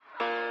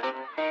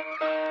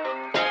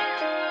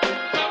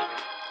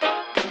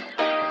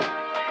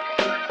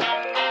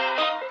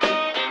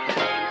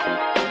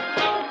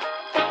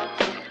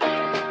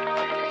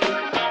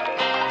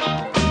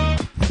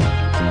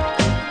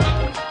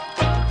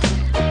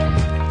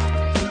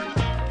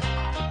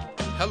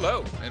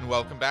Hello, and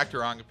welcome back to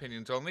Wrong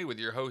Opinions Only with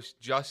your hosts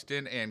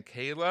Justin and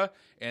Kayla.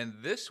 And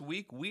this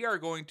week we are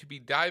going to be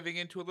diving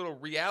into a little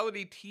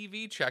reality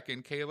TV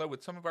check-in, Kayla,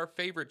 with some of our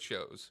favorite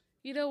shows.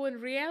 You know, when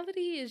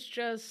reality is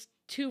just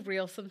too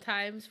real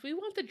sometimes, we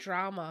want the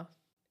drama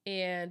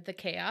and the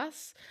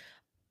chaos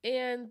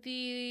and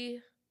the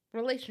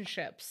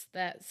relationships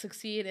that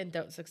succeed and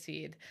don't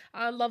succeed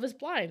on Love is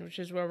Blind, which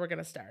is where we're going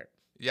to start.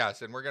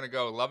 Yes, and we're going to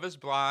go Love is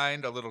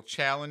Blind, a little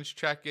challenge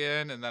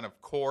check-in, and then,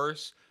 of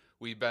course,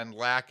 we've been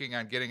lacking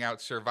on getting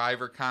out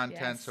Survivor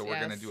content, so we're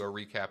going to do a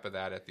recap of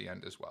that at the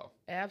end as well.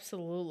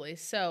 Absolutely.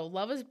 So,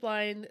 Love is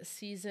Blind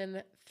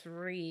Season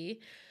 3.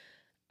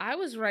 I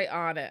was right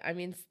on it. I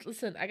mean,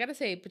 listen, I got to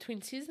say,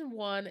 between Season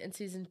 1 and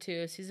Season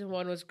 2, Season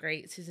 1 was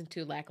great. Season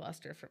 2,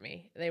 lackluster for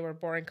me. They were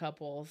boring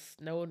couples.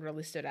 No one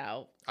really stood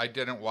out. I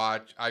didn't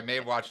watch. I may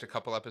have watched a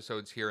couple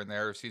episodes here and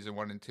there of Season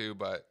 1 and 2,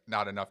 but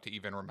not enough to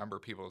even remember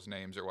people's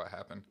names or what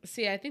happened.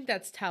 See, I think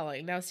that's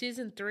telling. Now,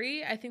 Season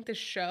 3, I think the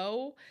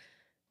show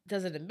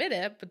doesn't admit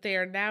it, but they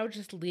are now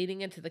just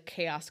leading into the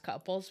chaos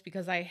couples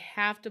because I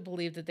have to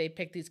believe that they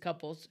picked these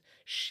couples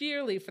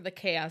sheerly for the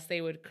chaos they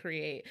would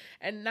create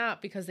and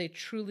not because they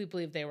truly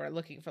believe they were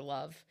looking for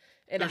love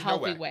in a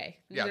healthy way.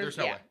 Yeah, there's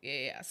no way.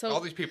 Yeah. So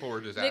all these people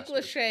were disasters.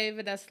 Nick Lachey,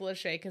 Vanessa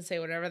Lachey can say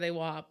whatever they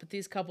want, but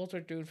these couples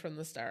are doomed from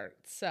the start.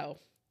 So,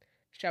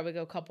 shall we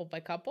go couple by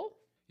couple?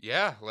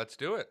 Yeah, let's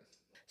do it.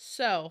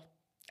 So,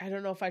 I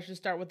don't know if I should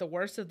start with the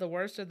worst of the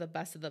worst or the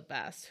best of the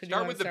best.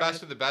 Start with the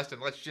best of the best, and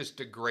let's just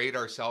degrade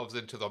ourselves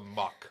into the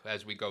muck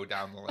as we go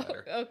down the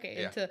ladder. Okay,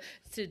 yeah.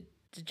 into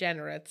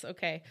degenerates.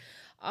 Okay.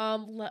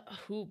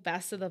 Who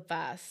best of the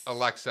best?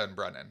 Alexa and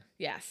Brennan.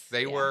 Yes.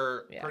 They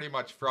were pretty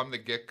much from the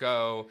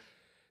get-go.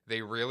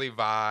 They really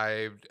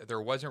vibed.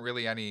 There wasn't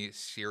really any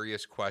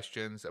serious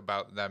questions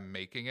about them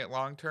making it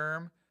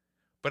long-term.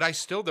 But I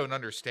still don't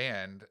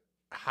understand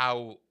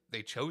how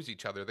they chose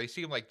each other. They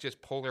seem like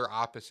just polar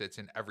opposites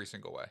in every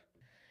single way.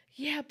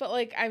 Yeah, but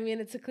I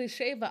mean, it's a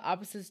cliche, but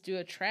opposites do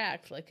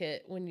attract.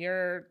 When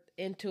you're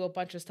into a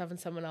bunch of stuff and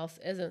someone else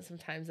isn't,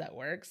 sometimes that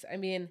works. I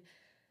mean,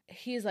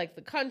 he's like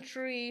the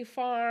country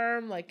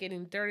farm,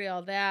 getting dirty,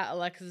 all that.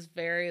 Alexa's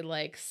very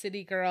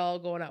city girl,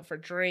 going out for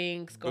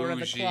drinks, going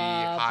bougie, to the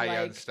club,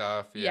 high-end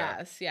stuff.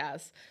 Yeah.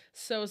 Yes.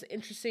 So it's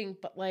interesting,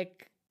 but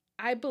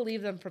I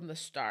believe them from the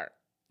start.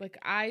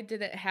 I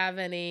didn't have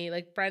any,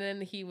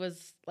 Brennan, he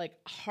was,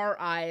 heart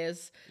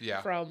eyes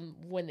from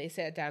when they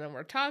sat down and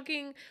were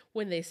talking,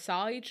 when they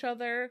saw each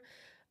other.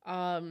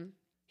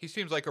 He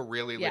seems like a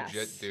really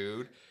legit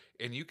dude.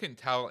 And you can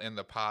tell in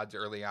the pods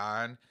early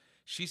on,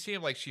 she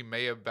seemed like she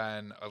may have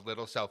been a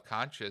little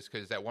self-conscious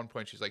because at one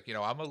point she's like,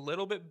 I'm a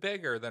little bit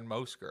bigger than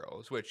most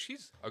girls, which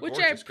she's a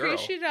gorgeous girl. Which I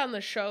appreciated on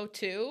the show,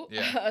 too.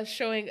 Yeah.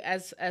 Showing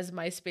as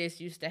MySpace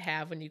used to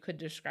have when you could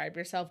describe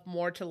yourself,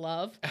 more to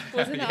love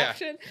was an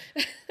option.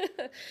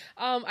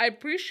 I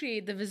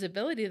appreciate the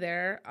visibility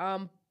there.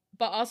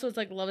 But also it's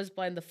Love is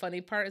Blind. The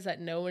funny part is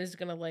that no one is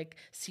going to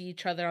see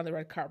each other on the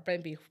red carpet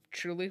and be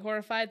truly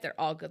horrified. They're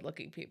all good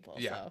looking people.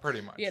 Yeah, so,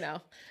 pretty much.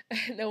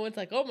 No one's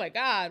oh my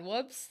God,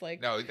 whoops.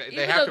 No, they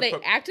even though they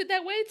acted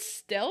that way,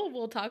 still,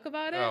 we'll talk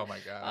about it. Oh my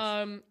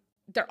gosh.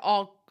 They're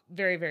all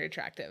very, very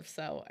attractive.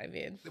 So, I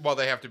mean. Well,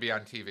 they have to be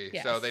on TV.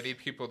 Yes. So they need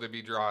people to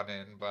be drawn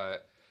in.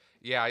 But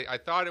yeah, I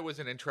thought it was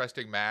an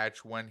interesting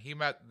match. When he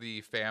met the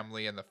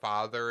family and the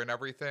father and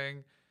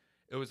everything,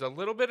 it was a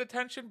little bit of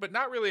tension, but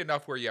not really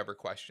enough where you ever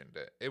questioned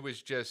it. It was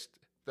just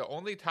the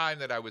only time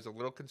that I was a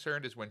little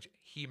concerned is when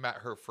he met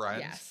her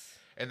friends. Yes.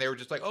 And they were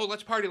just like, oh,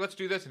 let's party, let's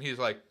do this. And he's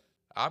like,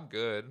 I'm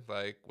good.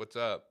 What's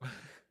up?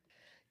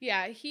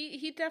 Yeah,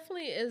 he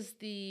definitely is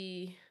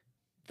the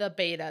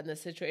beta in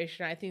this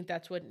situation. I think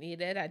that's what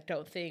needed. I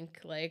don't think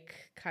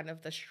kind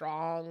of the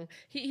strong.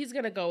 He's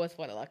gonna go with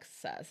what Alexa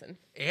says,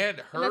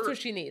 and that's what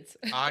she needs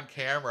on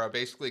camera,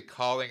 basically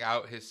calling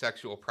out his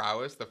sexual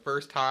prowess the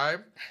first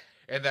time.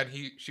 And then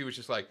she was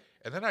just like,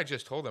 and then I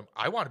just told him,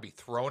 I want to be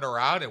thrown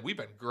around, and we've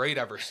been great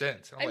ever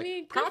since. And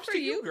I'm props to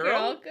you,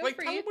 girl.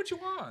 Tell him what you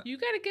want. You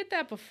got to get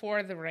that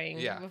before the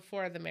ring,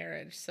 before the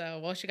marriage. So,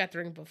 well, she got the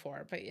ring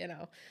before, but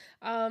yeah.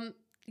 And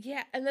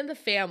then the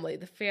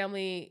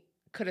family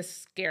could have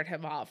scared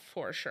him off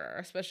for sure,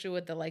 especially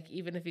with the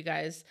even if you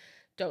guys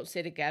don't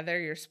stay together,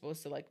 you're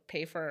supposed to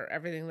pay for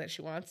everything that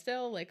she wants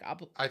still.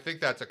 I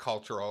think that's a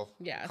cultural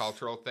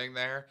thing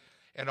there.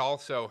 And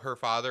also, her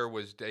father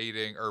was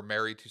dating or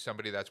married to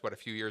somebody that's, a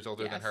few years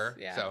older than her?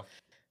 Yeah. So,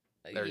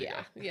 there you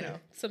go.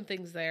 Some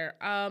things there.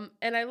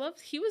 And I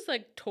loved, he was,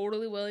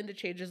 totally willing to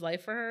change his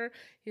life for her.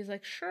 He's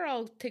like, sure,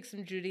 I'll take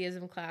some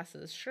Judaism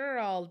classes.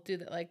 Sure, I'll do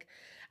that.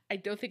 I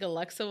don't think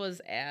Alexa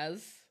was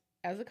as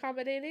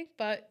accommodating,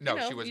 but, no,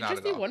 she was not at all.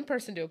 You just need one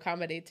person to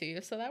accommodate to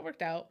you, so that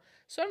worked out.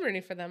 So I'm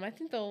rooting for them. I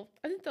think they'll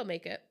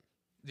make it.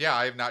 Yeah,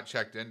 I have not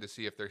checked in to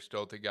see if they're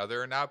still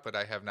together or not, but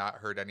I have not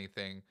heard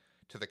anything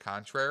to the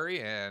contrary,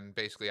 and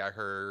basically I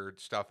heard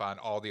stuff on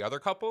all the other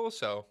couples,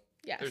 so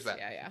there's that.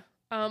 Yeah.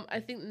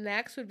 I think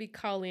next would be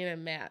Colleen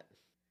and Matt.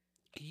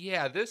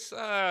 Yeah, this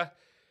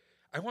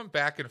I went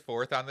back and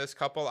forth on this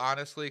couple,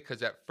 honestly,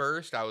 because at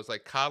first I was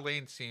like,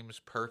 Colleen seems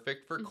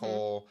perfect for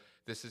Cole.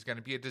 this is going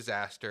to be a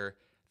disaster.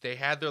 They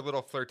had their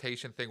little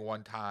flirtation thing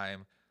one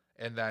time,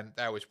 and then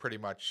that was pretty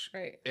much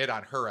it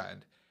on her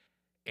end.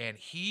 And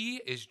he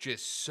is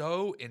just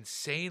so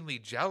insanely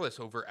jealous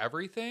over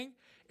everything.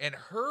 And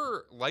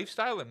her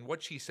lifestyle and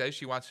what she says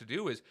she wants to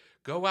do is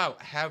go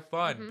out, have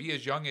fun, be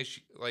as young as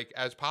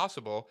as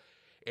possible.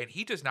 And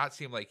he does not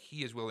seem like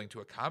he is willing to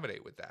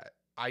accommodate with that.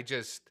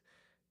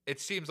 It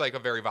seems like a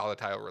very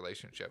volatile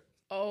relationship.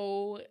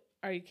 Oh,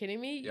 are you kidding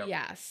me? Yep.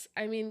 Yes.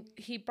 I mean,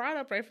 he brought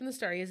up right from the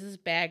start, he has this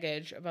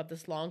baggage about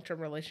this long-term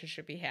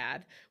relationship he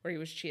had where he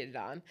was cheated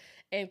on.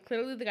 And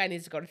clearly the guy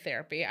needs to go to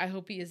therapy. I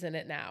hope he is in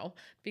it now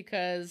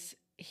because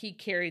he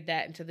carried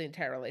that into the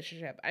entire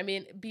relationship. I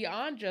mean,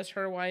 beyond just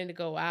her wanting to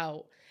go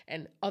out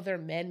and other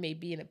men may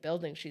be in a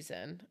building she's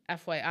in,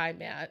 FYI,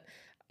 Matt,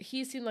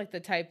 he seemed like the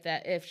type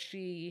that if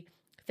she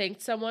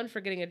thanked someone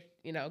for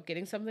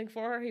getting something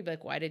for her, he'd be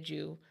like, why did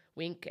you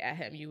wink at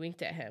him? You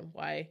winked at him.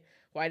 Why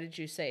did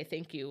you say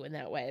thank you in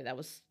that way? That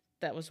was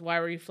why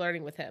were you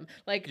flirting with him?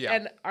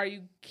 And are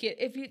you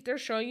they're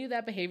showing you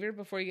that behavior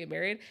before you get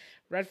married,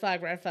 red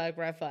flag, red flag,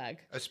 red flag.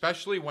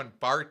 Especially when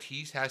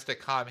Bartise has to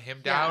calm him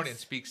down and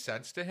speak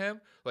sense to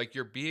him. Like,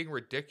 you're being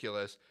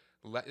ridiculous.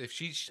 If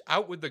she's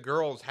out with the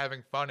girls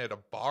having fun at a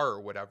bar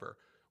or whatever,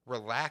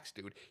 relax,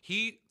 dude.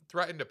 He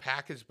threatened to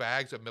pack his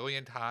bags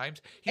 1,000,000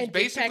 times. He's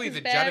basically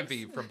the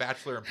Genevieve from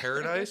Bachelor in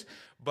Paradise,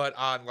 but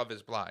on Love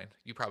is Blind.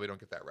 You probably don't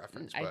get that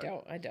reference. I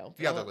don't.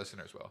 The other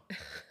listeners will.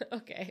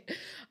 Okay.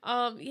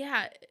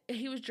 Yeah,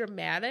 he was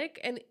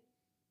dramatic, and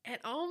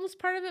almost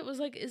part of it was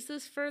like, is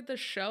this for the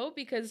show?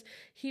 Because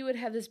he would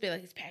have this be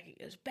like, he's packing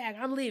his bag,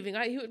 I'm leaving.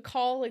 He would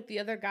call like the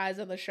other guys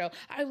on the show,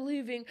 I'm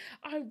leaving,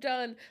 I'm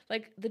done.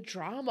 Like, the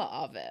drama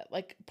of it.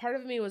 Like, part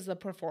of me was the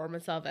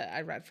performance of it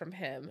I read from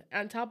him.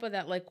 On top of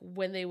that, like,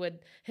 when they would,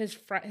 his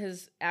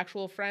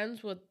actual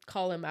friends would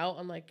call him out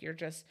on like, you're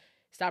just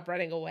stop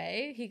running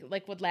away. He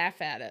like would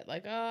laugh at it,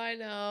 like, oh, I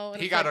know.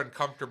 And he got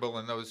uncomfortable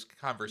in those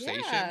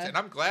conversations, and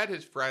I'm glad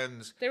his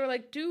friends. They were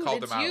like, dude,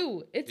 it's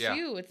you. It's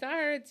you. It's not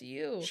her. It's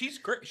you. She's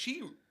great.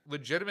 She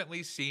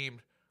legitimately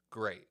seemed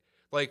great,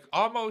 like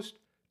almost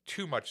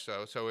too much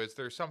so. So is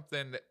there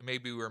something that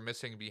maybe we're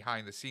missing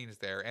behind the scenes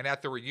there? And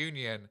at the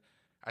reunion,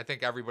 I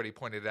think everybody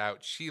pointed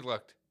out she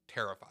looked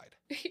terrified.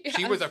 Yes.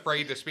 She was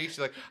afraid to speak. She's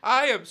like,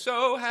 I am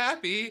so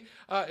happy.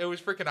 It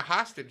was freaking a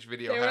hostage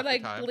video. They were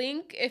like,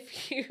 blink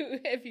if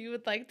you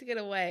would like to get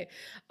away.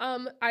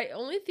 I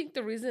only think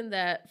the reason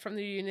that from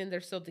the reunion they're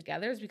still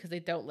together is because they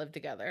don't live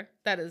together.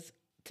 That is,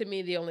 to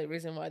me, the only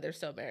reason why they're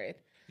still married.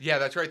 Yeah,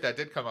 that's right. That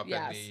did come up in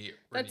the reunion.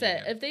 That's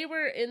it. If they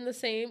were in the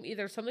same,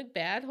 either something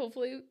bad,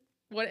 hopefully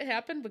wouldn't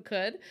happen, but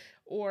could,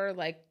 or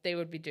like they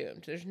would be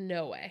doomed. There's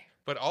no way.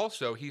 But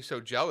also, he's so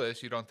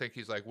jealous, you don't think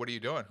he's like, what are you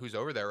doing? Who's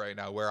over there right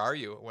now? Where are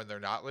you? When they're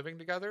not living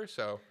together?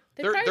 So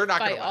they're not going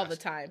to last. All the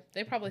time.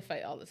 They probably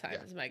fight all the time,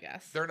 is my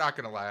guess. They're not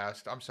going to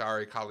last. I'm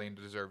sorry. Colleen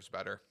deserves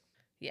better.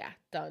 Yeah,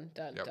 done.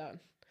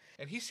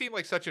 And he seemed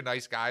like such a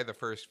nice guy the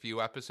first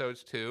few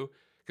episodes, too,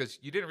 because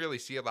you didn't really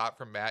see a lot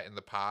from Matt in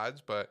the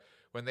pods, but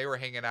when they were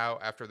hanging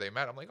out after they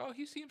met, I'm like, oh,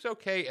 he seems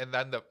okay. And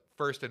then the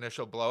first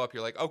initial blow up,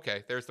 you're like,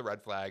 okay, there's the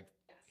red flag.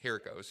 Here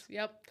it goes.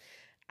 Yep.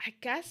 I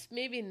guess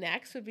maybe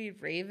next would be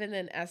Raven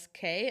and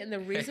SK. And the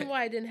reason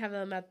why I didn't have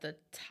them at the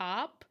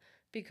top,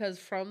 because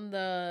from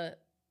the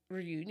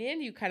reunion,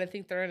 you kind of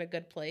think they're in a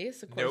good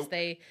place. Of course,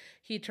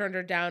 he turned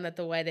her down at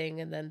the wedding,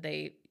 and then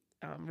they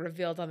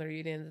revealed on the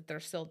reunion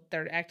that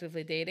they're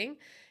actively dating,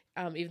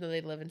 even though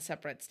they live in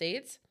separate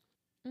states.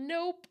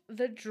 Nope.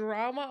 The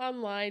drama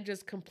online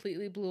just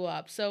completely blew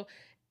up. So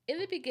in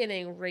the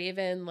beginning,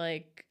 Raven,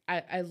 like,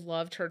 I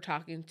loved her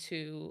talking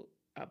to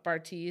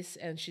Bartise,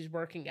 and she's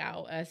working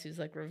out as he's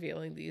like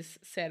revealing these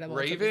sad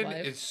moments of his life.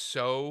 Raven is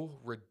so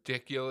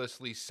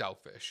ridiculously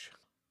selfish.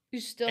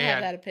 You still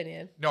have that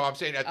opinion? No, I'm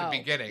saying at the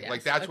beginning. Yes,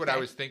 like, that's what I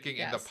was thinking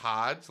in the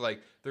pods.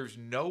 Like, there's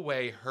no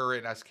way her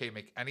and SK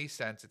make any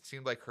sense. It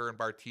seemed like her and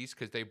Bartise,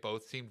 because they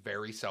both seemed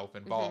very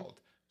self-involved.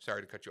 Mm-hmm.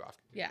 Sorry to cut you off.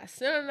 Yes.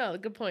 No.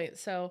 Good point.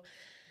 So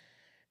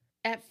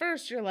at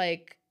first you're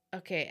like,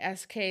 okay,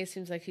 SK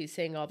seems like he's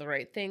saying all the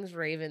right things.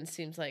 Raven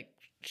seems like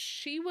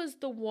she was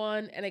the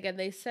one. And again,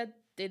 they said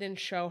they didn't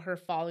show her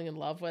falling in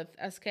love with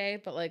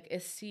SK, but like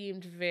it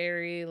seemed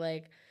very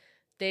like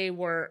they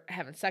were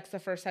having sex the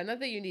first time. Not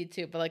that you need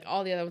to, but like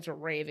all the other ones were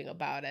raving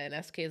about it.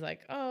 And SK's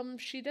like,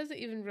 she doesn't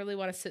even really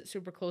want to sit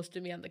super close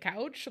to me on the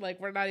couch. Like,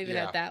 we're not even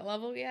at that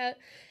level yet.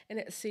 And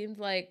it seemed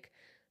like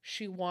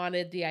she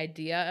wanted the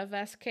idea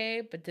of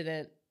SK, but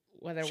didn't,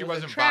 whether it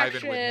was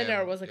attraction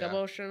or it was like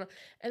emotional.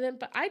 And then,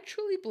 but I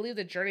truly believe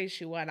the journey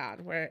she went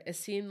on, where it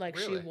seemed like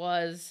she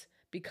was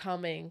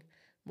becoming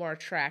more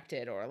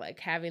attracted or like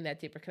having that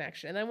deeper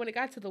connection. And then when it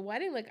got to the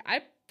wedding, like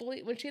I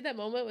believe when she had that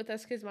moment with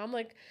SK's mom,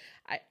 like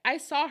I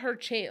saw her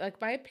change,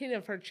 like my opinion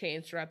of her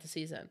change throughout the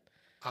season.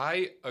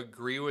 I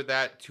agree with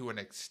that to an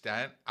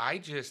extent. I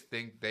just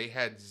think they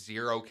had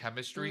zero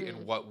chemistry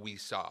in what we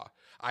saw.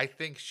 I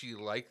think she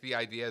liked the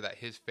idea that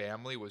his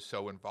family was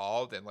so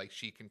involved and like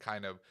she can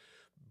kind of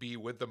be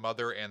with the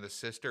mother and the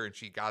sister, and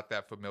she got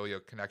that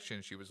familial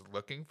connection she was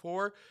looking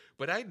for.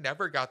 But I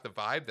never got the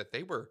vibe that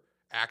they were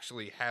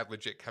actually had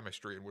legit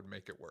chemistry and would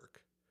make it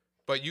work.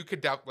 But you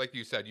could, like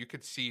you said, you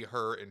could see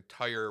her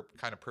entire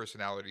kind of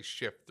personality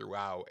shift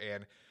throughout,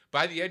 and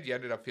by the end, you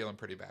ended up feeling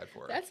pretty bad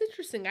for her. That's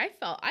interesting. I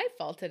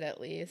felt it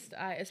at least,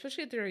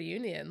 especially at the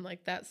reunion.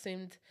 Like that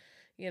seemed,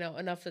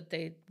 enough that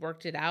they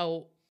worked it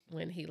out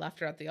when he left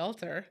her at the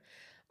altar.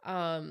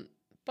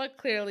 But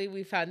clearly,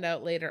 we found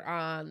out later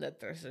on that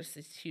there's just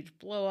this huge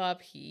blow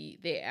up.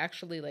 They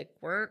actually like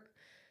weren't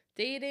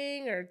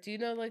dating, or do you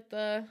know like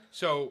the?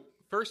 So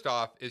first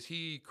off, is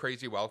he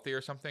crazy wealthy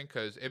or something?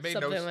 Because it made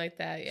something like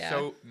that, yeah.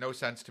 So no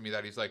sense to me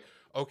that he's like,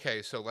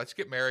 okay, so let's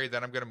get married.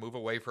 Then I'm going to move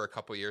away for a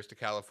couple years to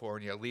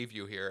California, leave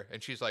you here.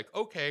 And she's like,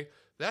 okay,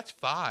 that's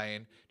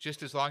fine,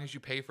 just as long as you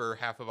pay for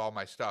half of all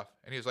my stuff.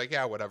 And he was like,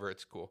 yeah, whatever,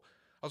 it's cool.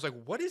 I was like,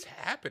 what is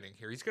happening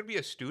here? He's going to be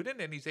a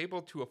student and he's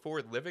able to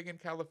afford living in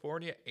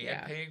California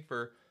and paying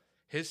for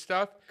his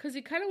stuff. Because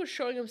he kind of was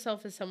showing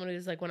himself as someone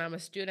who's like, when I'm a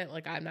student,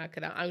 like I'm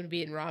going to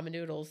be in ramen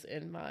noodles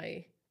in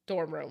my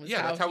dorm room.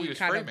 Yeah, that's how he was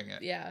framing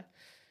it. Yeah.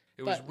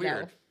 It was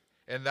weird.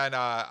 No. And then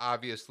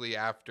obviously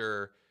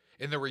after,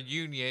 in the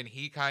reunion,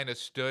 he kind of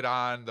stood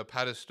on the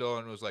pedestal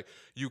and was like,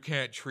 you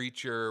can't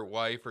treat your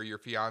wife or your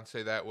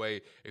fiance that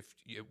way. If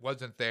it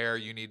wasn't there,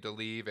 you need to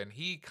leave. And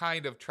he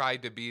kind of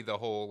tried to be the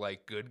whole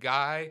like good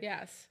guy.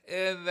 Yes.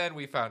 And then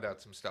we found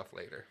out some stuff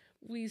later.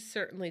 We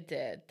certainly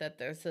did. That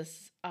there's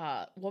this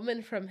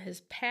woman from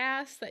his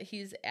past that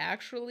he's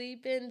actually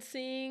been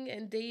seeing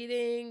and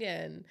dating.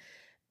 And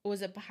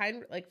was it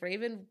behind like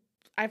Raven?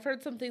 I've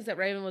heard some things that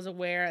Raven was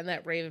aware and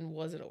that Raven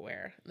wasn't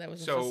aware. That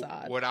was a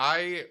facade. So what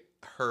I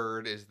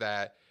heard is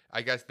that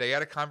I guess they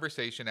had a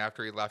conversation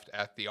after he left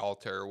at the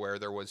altar where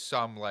there was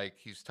some like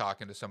he's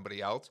talking to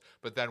somebody else,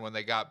 but then when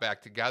they got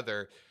back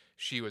together,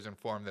 she was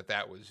informed that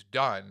that was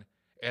done.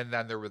 And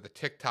then there were the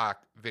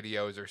TikTok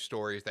videos or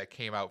stories that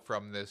came out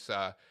from this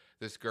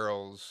this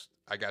girl's,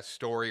 I guess,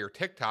 story or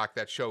TikTok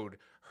that showed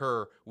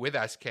her with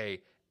SK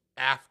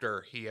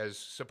after he has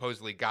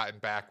supposedly gotten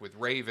back with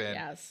Raven.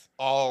 Yes.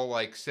 All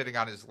like sitting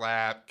on his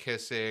lap,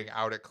 kissing,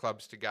 out at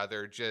clubs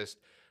together, just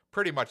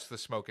pretty much the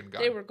smoking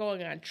gun. They were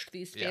going on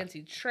these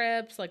fancy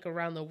trips, like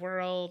around the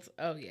world.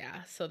 Oh,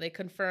 yeah. So they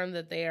confirmed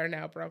that they are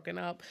now broken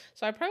up.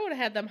 So I probably would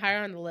have had them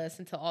higher on the list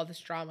until all this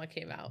drama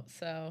came out.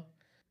 So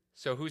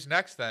who's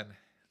next then?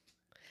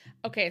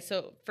 Okay,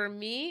 so for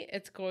me,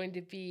 it's going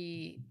to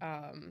be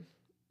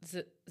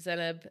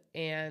Zanab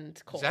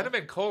and Cole. Zanab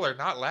and Cole are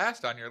not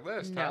last on your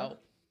list, no. Huh?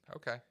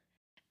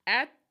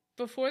 Okay.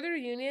 Before the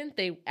reunion,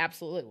 they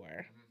absolutely were.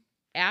 Mm-hmm.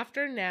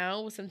 After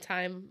now, with some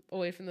time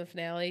away from the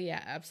finale,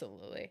 yeah,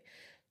 absolutely.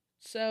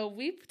 So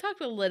we've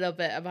talked a little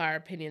bit about our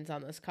opinions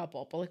on this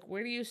couple, but like,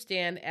 where do you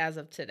stand as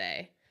of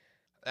today?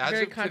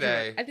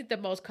 Today, I think the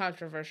most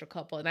controversial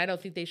couple, and I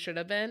don't think they should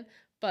have been,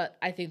 but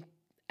I think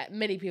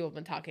many people have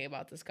been talking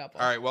about this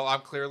couple. All right, well,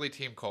 I'm clearly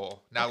Team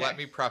Cole. Now, let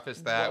me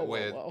preface that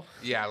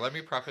let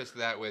me preface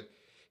that with,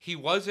 he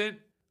wasn't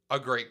a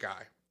great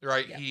guy.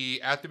 Right. Yep.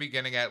 He, at the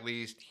beginning, at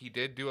least, he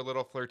did do a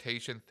little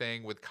flirtation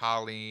thing with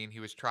Colleen.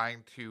 He was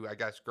trying to, I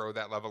guess, grow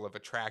that level of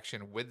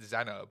attraction with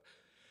Zanab.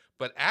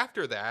 But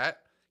after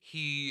that,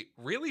 he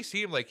really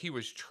seemed like he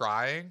was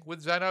trying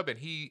with Zanab, and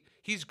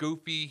he's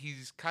goofy.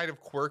 He's kind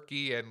of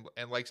quirky and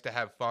likes to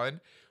have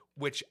fun,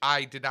 which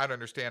I did not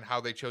understand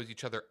how they chose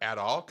each other at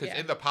all. Because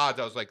in the pods,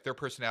 I was like, their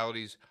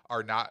personalities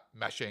are not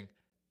meshing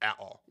at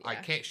all. Yeah. I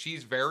can't.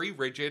 She's very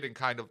rigid and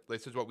kind of,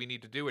 this is what we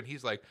need to do. And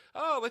he's like,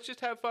 oh, let's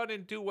just have fun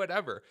and do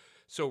whatever.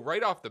 So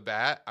right off the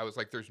bat, I was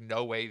like, there's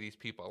no way these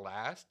people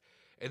last.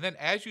 And then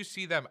as you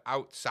see them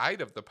outside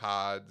of the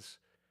pods,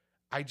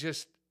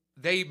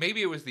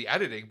 maybe it was the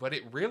editing, but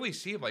it really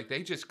seemed like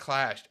they just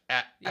clashed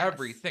at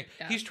everything.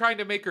 Yeah. He's trying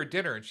to make her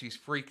dinner and she's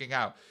freaking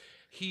out.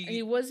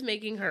 He was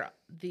making her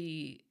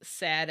the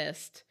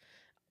saddest,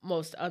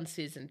 most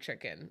unseasoned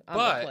chicken on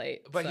the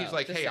plate. But he's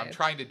like, hey, I'm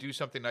trying to do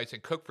something nice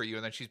and cook for you.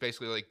 And then she's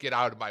basically like, get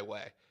out of my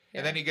way. Yeah.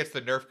 And then he gets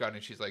the Nerf gun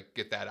and she's like,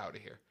 get that out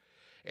of here.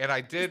 And I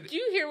did. Do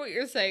you hear what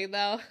you're saying,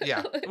 though?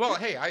 Yeah. Well,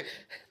 hey,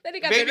 then he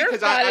got the Nerf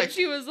gun and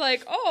she was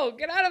like, oh,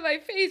 get out of my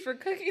face for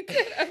cooking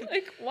dinner. I'm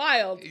like,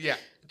 wild. Yeah,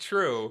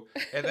 true.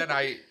 And then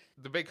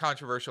the big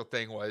controversial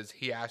thing was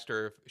he asked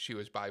her if she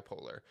was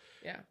bipolar.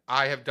 Yeah.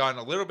 I have done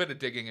a little bit of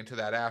digging into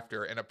that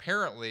after. And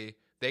apparently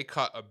they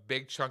cut a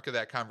big chunk of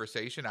that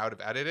conversation out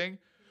of editing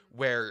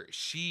where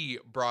she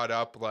brought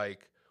up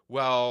like,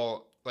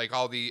 well, like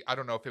all the, I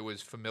don't know if it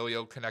was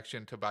familial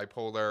connection to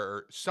bipolar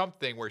or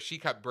something where she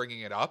kept bringing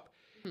it up.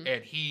 Mm-hmm.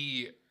 And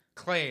he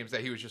claims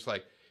that he was just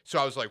like, so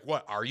I was like,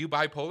 what, are you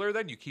bipolar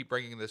then? You keep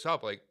bringing this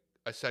up. Like,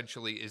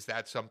 essentially, is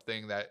that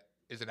something that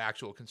is an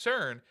actual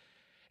concern?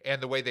 And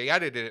the way they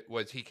edited it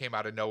was he came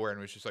out of nowhere and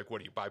was just like,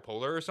 what, are you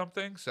bipolar or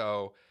something?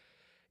 So,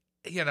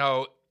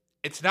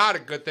 it's not a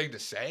good thing to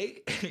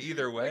say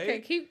either way.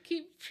 Okay,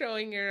 keep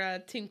showing your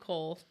Team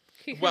Cole.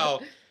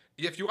 Well,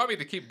 if you want me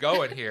to keep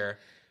going here,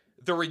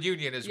 the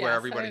reunion is where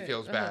everybody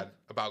feels bad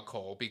about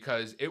Cole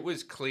because it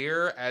was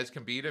clear as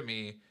can be to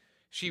me.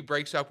 She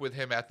breaks up with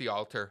him at the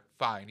altar.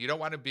 Fine. You don't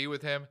want to be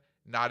with him?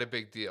 Not a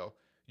big deal.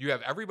 You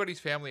have everybody's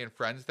family and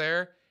friends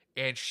there,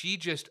 and she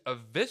just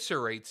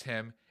eviscerates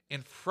him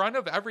in front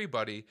of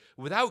everybody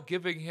without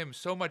giving him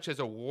so much as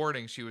a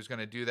warning she was going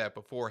to do that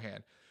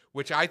beforehand,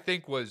 which I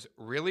think was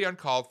really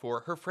uncalled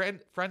for. Her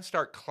friends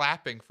start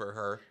clapping for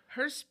her.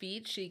 Her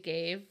speech she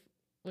gave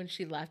when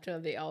she left him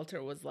at the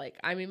altar was like,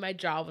 I mean, my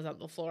jaw was on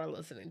the floor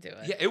listening to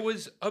it. Yeah, it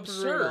was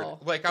absurd.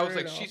 Brutal. Like, I was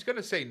like, she's going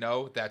to say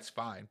no, that's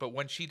fine. But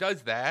when she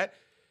does that,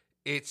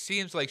 it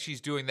seems like she's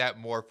doing that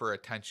more for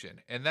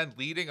attention. And then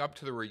leading up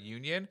to the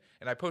reunion,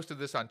 and I posted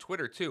this on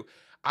Twitter too,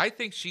 I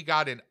think she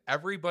got in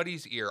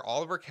everybody's ear,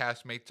 all of her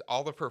castmates,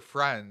 all of her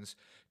friends,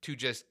 to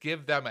just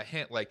give them a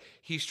hint. Like,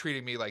 he's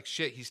treating me like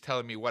shit. He's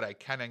telling me what I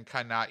can and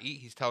cannot eat.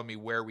 He's telling me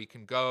where we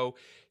can go.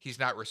 He's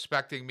not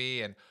respecting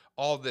me and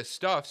all this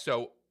stuff.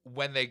 So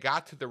when they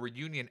got to the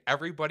reunion,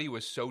 everybody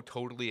was so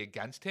totally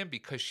against him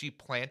because she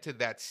planted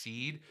that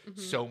seed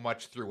so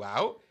much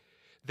throughout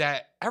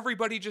that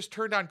everybody just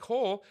turned on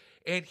Cole,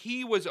 and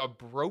he was a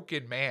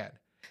broken man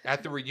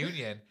at the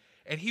reunion,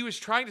 and he was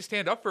trying to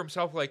stand up for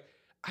himself. Like,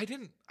 I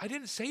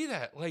didn't say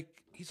that.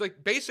 Like, he's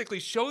like, basically,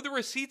 show the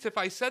receipts if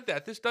I said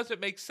that. This doesn't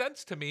make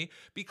sense to me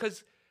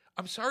because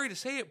I'm sorry to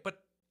say it,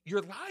 but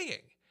you're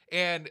lying.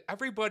 And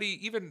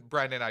everybody, even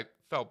Brendan, I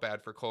felt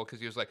bad for Cole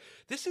because he was like,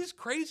 this is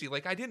crazy.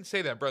 Like, I didn't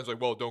say that. And Brendan's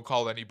like, well, don't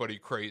call anybody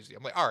crazy.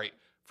 I'm like, all right,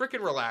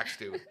 freaking relax,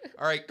 dude.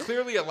 All right,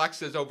 clearly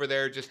Alexa's over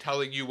there just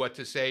telling you what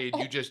to say,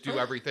 and you just do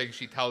everything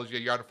she tells you.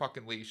 You're on a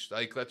fucking leash.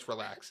 Like, let's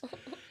relax.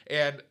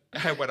 And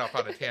I went off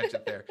on a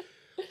tangent there.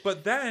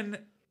 But then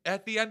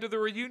at the end of the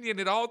reunion,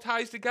 it all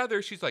ties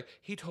together. She's like,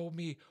 he told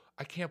me,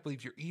 I can't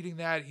believe you're eating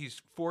that.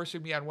 He's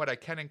forcing me on what I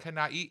can and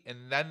cannot eat.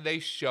 And then they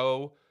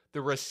show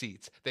the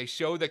receipts. They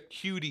show the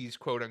cuties,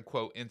 quote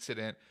unquote,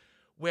 incident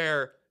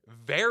where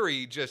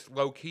very just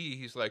low key,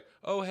 he's like,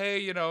 oh, hey,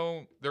 you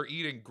know, they're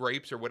eating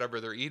grapes or whatever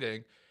they're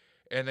eating.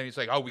 And then he's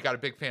like, oh, we got a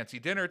big fancy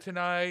dinner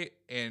tonight.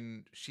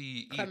 And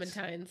she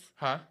Clementines. Eats.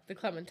 Huh? The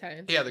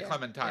Clementines. Yeah, the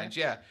Clementines.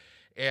 Yeah.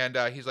 And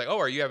he's like, oh,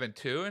 are you having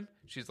two? And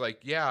she's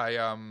like,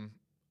 yeah,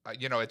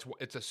 you know,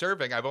 it's a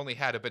serving. I've only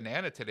had a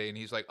banana today. And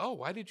he's like, oh,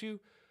 why did you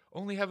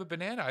only have a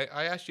banana?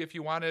 I asked you if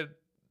you wanted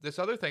this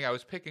other thing I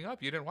was picking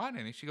up. You didn't want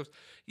any. She goes,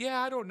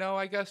 yeah, I don't know.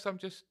 I guess I'm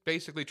just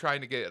basically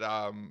trying to get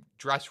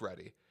dress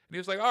ready. And he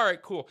was like, all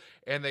right, cool.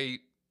 And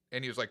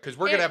he was like, because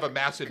we're going to have a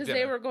massive dinner.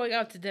 Because they were going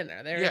out to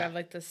dinner. They were going to have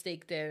like the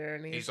steak dinner.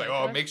 And he's like,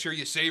 oh, make sure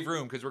you save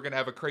room because we're going to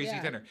have a crazy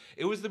dinner.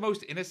 It was the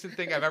most innocent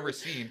thing I've ever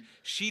seen.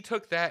 She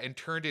took that and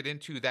turned it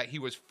into that he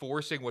was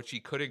forcing what she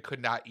could and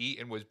could not eat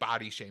and was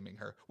body shaming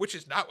her, which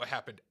is not what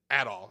happened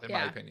at all, in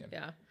my opinion.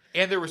 Yeah.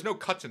 And there was no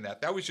cuts in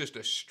that. That was just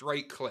a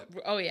straight clip.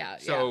 Oh, yeah.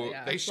 So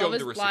they showed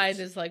the receipts. Blind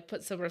is like,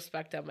 put some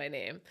respect on my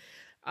name.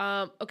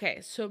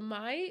 Okay, so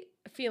my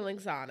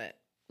feelings on it.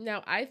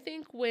 Now, I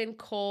think when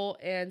Cole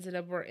and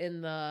Zanab were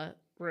in the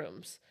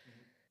rooms,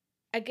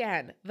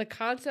 again, the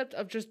concept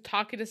of just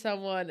talking to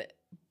someone,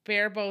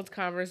 bare bones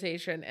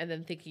conversation, and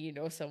then thinking you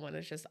know someone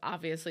is just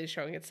obviously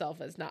showing itself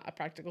as not a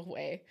practical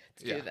way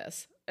to do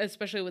this,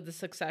 especially with the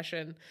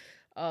succession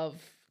of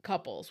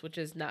couples, which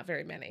is not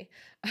very many.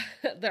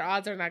 Their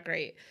odds are not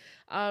great.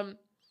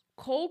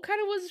 Cole kind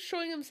of was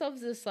showing himself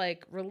as this,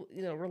 like,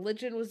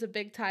 religion was a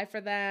big tie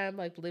for them,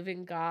 like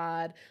believing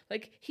God.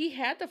 Like, he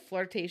had the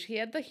flirtation, he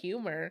had the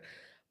humor,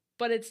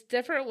 but it's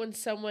different when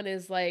someone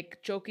is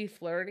like jokey,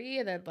 flirty,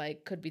 and then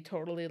like could be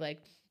totally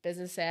like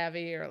business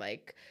savvy or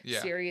like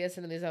serious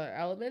and then these other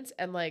elements.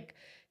 And like,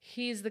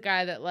 he's the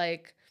guy that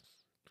like,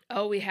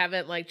 oh, we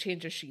haven't like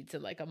changed the sheets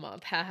in like a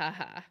month. Ha ha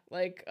ha.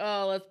 Like,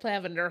 oh, let's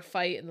have a Nerf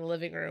fight in the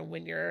living room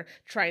when you're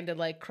trying to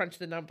like crunch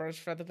the numbers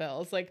for the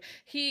bills. Like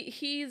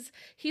he's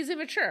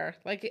immature.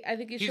 Like I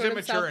think he's showing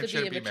himself to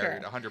be immature. Be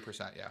married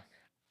 100%. Yeah.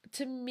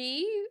 To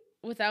me,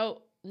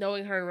 without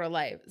knowing her in real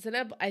life,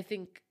 Zanab, I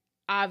think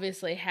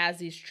obviously has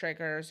these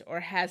triggers or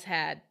has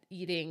had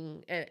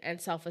eating and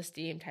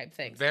self-esteem type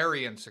things.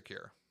 Very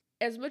insecure.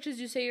 As much as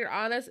you say you're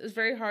honest, it's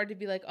very hard to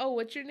be like, oh,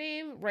 what's your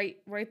name?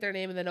 Write their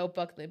name in the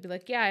notebook. And they'd be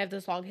like, yeah, I have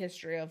this long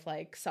history of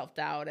like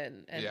self-doubt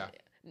and yeah,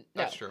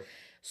 that's true.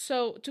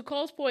 So to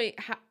Cole's point,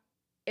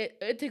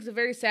 it takes a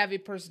very savvy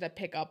person to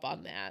pick up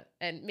on that.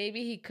 And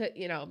maybe he could,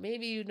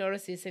 maybe you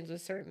notice these things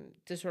with certain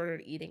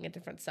disordered eating and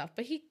different stuff,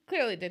 but he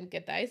clearly didn't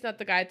get that. He's not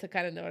the guy to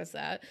kind of notice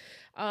that.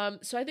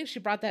 So I think she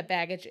brought that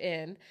baggage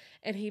in,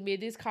 and he made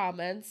these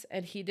comments,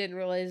 and he didn't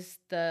realize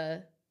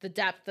the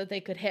depth that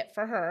they could hit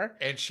for her.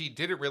 And she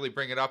didn't really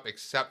bring it up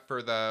except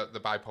for the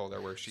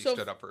bipolar where she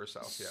stood up for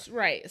herself. Yeah.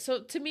 Right.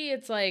 So to me,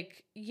 it's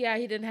like, yeah,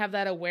 he didn't have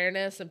that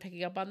awareness and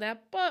picking up on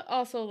that, but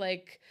also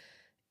like,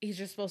 he's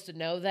just supposed to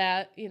know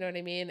that, you know what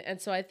I mean? And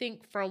so I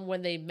think from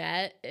when they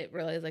met, it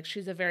really is like,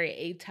 she's a very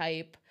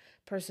A-type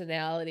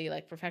personality,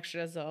 like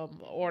perfectionism,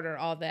 order,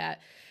 all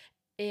that.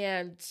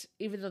 And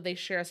even though they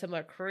share a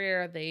similar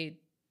career, they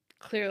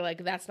clearly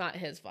like, that's not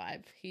his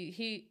vibe.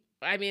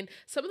 I mean,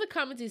 some of the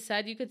comments he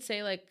said, you could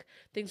say like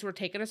things were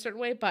taken a certain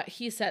way, but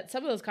he said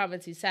some of those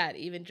comments he said,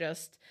 even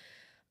just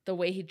the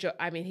way he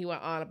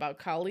went on about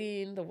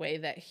Colleen, the way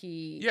that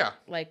he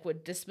like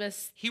would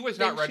dismiss. He was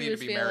not ready to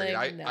be married.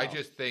 I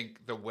just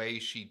think the way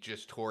she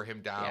just tore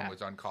him down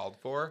was uncalled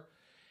for.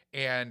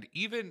 And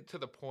even to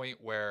the point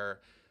where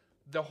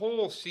the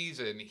whole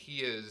season,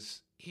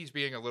 he's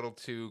being a little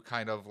too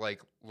kind of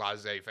like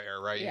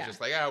laissez-faire, right? Yeah. He's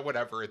just like,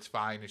 whatever, it's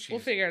fine. And we'll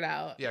figure it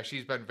out. Yeah,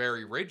 she's been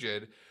very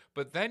rigid.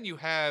 But then you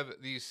have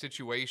these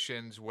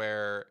situations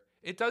where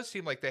it does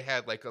seem like they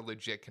had like a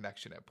legit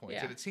connection at points.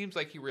 Yeah. And it seems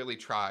like he really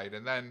tried.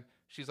 And then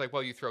she's like,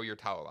 well, you throw your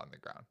towel on the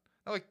ground.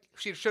 Like,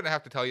 she shouldn't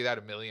have to tell you that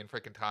a million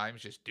freaking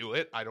times. Just do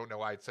it. I don't know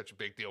why it's such a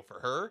big deal for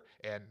her.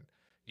 And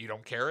you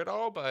don't care at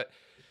all. But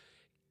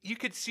you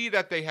could see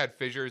that they had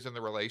fissures in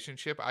the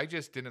relationship. I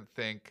just didn't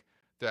think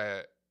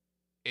that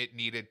it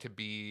needed to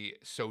be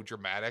so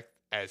dramatic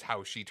as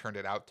how she turned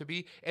it out to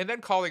be. And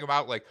then calling him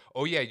out like,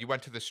 oh yeah, you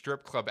went to the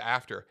strip club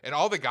after. And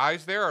all the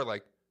guys there are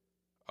like,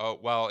 oh,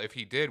 well, if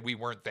he did, we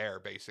weren't there,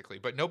 basically.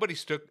 But nobody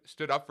stood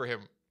up for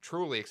him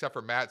truly, except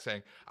for Matt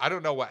saying, I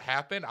don't know what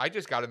happened. I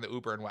just got in the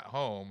Uber and went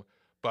home,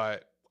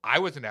 but I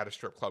wasn't at a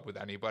strip club with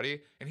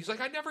anybody. And he's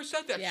like, I never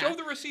said that. Yeah. Show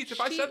the receipts.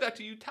 If I said that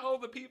to you, tell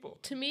the people.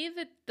 To me,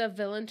 the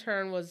villain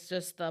turn was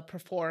just the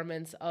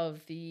performance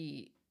of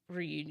the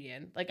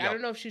reunion. Like, yep. I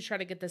don't know if she's trying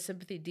to get the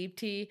sympathy deep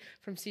tea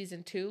from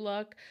season 2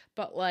 look,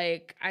 but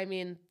like, I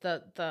mean,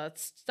 the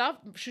stuff,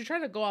 she's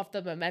trying to go off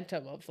the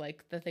momentum of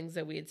like the things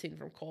that we had seen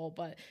from Cole,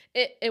 but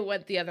it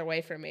went the other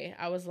way for me.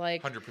 I was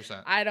like,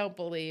 100%. I don't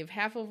believe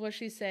half of what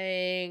she's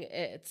saying.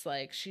 It's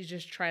like she's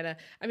just trying to,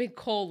 I mean,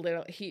 Cole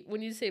literally,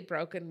 when you say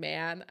broken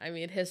man, I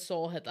mean, his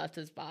soul had left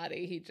his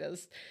body.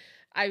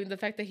 I mean, the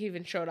fact that he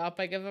even showed up,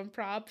 I give him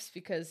props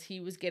because he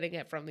was getting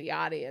it from the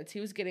audience. He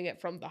was getting it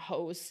from the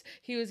hosts.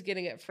 He was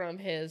getting it from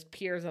his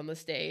peers on the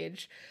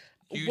stage.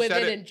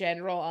 Women in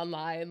general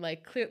online.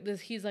 Like,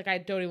 he's like, I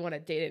don't even want to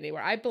date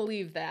anywhere. I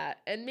believe that.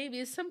 And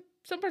maybe some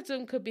parts of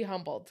him could be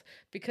humbled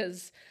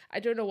because I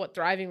don't know what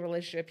thriving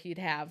relationship he'd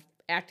have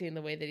acting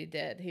the way that he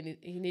did. He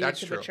needed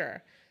That's to true.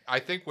 mature. I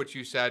think what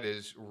you said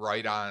is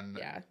right on.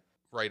 Yeah.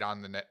 Right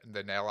on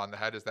the nail on the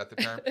head. Is that the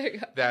term?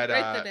 That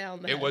right the nail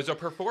on the it head. Was a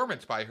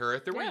performance by her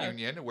at the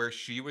reunion where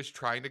she was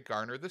trying to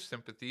garner the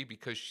sympathy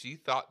because she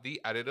thought the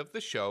edit of the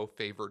show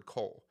favored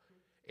Cole.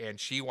 And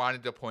she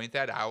wanted to point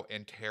that out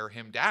and tear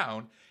him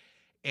down.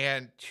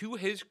 And to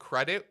his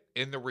credit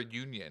in the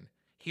reunion,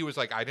 he was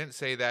like, I didn't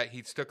say that.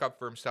 He stuck up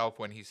for himself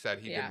when he said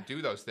he didn't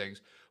do those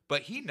things.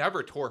 But he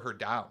never tore her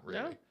down,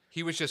 really. No.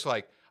 He was just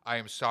like, I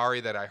am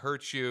sorry that I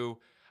hurt you.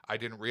 I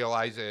didn't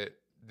realize it.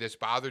 This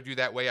bothered you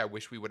that way. I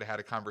wish we would have had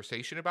a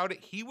conversation about it.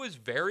 He was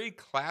very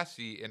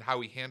classy in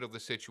how he handled the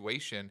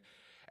situation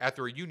at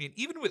the reunion,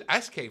 even with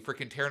SK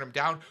freaking tearing him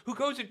down, who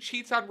goes and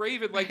cheats on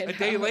Raven like a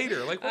day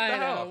later. Like, what the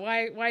hell?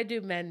 Why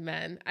do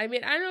men? I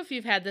mean, I don't know if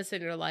you've had this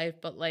in your life,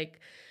 but like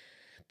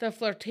the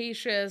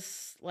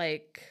flirtatious,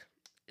 like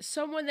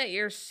someone that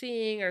you're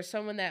seeing or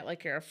someone that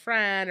like you're a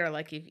friend or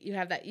like you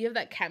have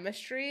that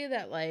chemistry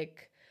that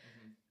like,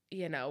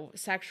 you know,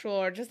 sexual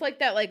or just like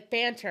that, like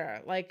banter,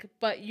 like,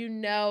 but you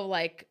know,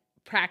 like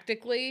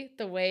practically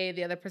the way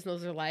the other person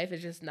lives their life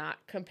is just not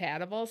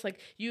compatible. It's like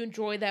you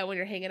enjoy that when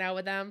you're hanging out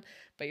with them,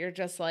 but you're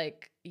just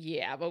like,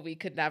 yeah, but we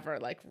could never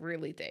like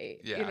really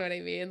date. Yeah. You know what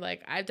I mean?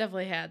 Like I've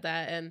definitely had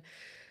that. And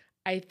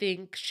I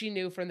think she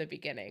knew from the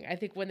beginning. I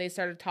think when they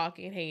started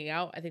talking and hanging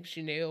out, I think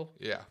she knew.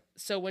 Yeah.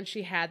 So when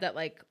she had that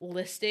like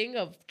listing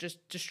of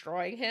just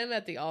destroying him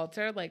at the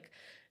altar, like,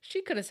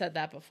 she could have said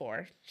that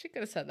before.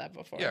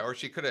 Yeah, or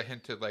she could have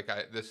hinted like,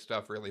 this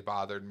stuff really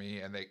bothered me,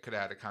 and they could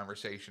have had a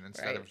conversation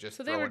instead of just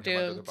throwing him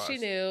under the bus. She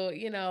knew,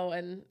 you know,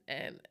 and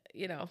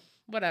you know,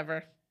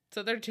 whatever.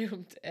 So they're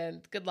doomed,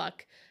 and good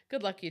luck.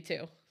 Good luck, you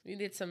two. You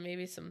need some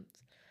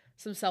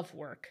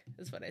self-work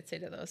is what I'd say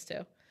to those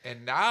two.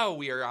 And now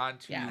we are on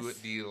to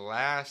the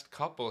last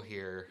couple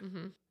here.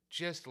 Mm-hmm.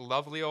 Just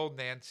lovely old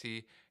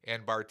Nancy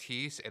and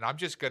Bartise, and I'm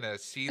just going to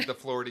cede the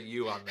floor to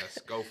you on this.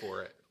 Go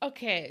for it.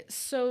 Okay,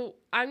 so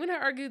I'm going to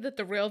argue that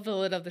the real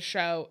villain of the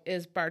show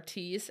is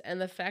Bartise,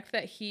 and the fact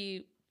that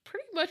he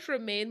pretty much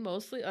remained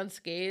mostly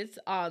unscathed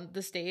on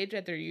the stage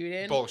at the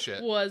reunion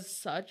was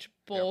such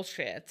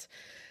bullshit. Yep.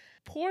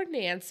 Poor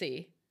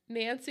Nancy.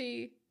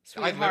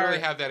 Sweetheart. I literally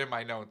have that in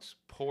my notes.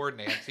 Poor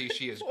Nancy.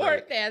 She is Poor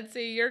great.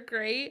 Nancy. You're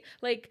great.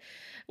 Like,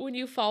 when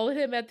you followed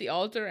him at the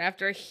altar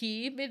after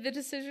he made the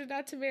decision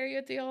not to marry you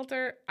at the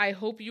altar, I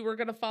hope you were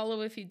going to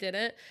follow if he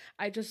didn't.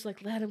 I just,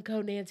 like, let him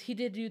go, Nancy. He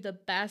did you the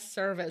best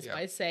service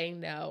by saying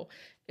no.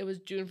 It was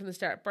June from the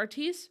start.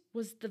 Bartise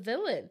was the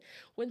villain.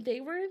 When they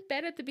were in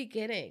bed at the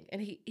beginning,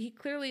 and he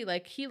clearly,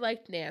 like, he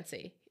liked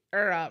Nancy,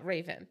 or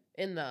Raven,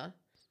 in the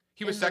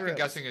He was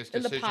second-guessing his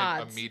decision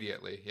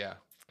immediately, yeah.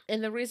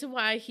 And the reason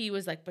why he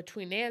was like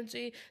between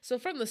Nancy, so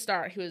from the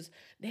start he was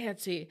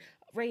Nancy,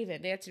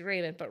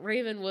 Raven, but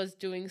Raven was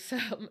doing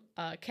some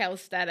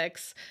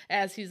calisthenics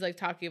as he's like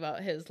talking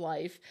about his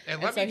life.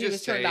 And let me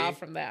just say, turned off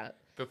from that.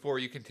 Before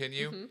you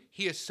continue,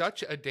 he is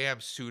such a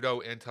damn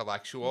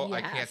pseudo-intellectual.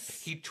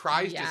 Yes. He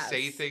tries to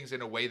say things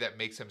in a way that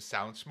makes him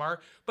sound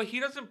smart, but he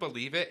doesn't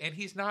believe it, and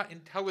he's not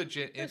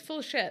intelligent. He's full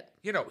of shit.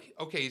 You know,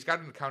 okay, he's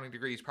got an accounting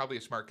degree. He's probably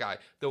a smart guy.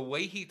 The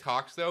way he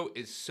talks, though,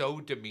 is so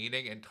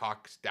demeaning and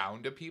talks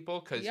down to people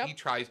because he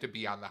tries to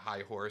be on the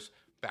high horse.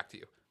 Back to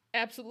you.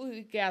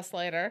 Absolutely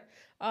gaslighter.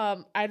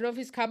 I don't know if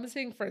he's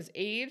compensating for his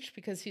age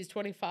because he's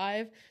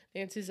 25.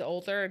 Nancy's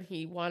older and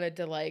he wanted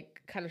to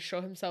like kind of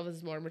show himself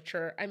as more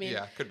mature. I mean,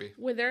 Yeah, could be.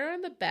 when they're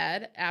on the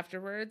bed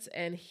afterwards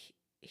and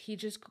he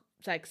just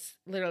like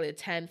literally a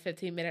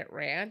 10-15 minute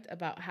rant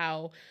about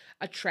how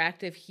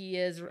attractive he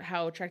is,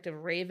 how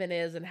attractive Raven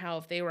is, and how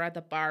if they were at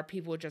the bar,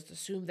 people would just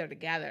assume they're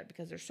together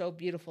because they're so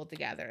beautiful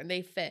together and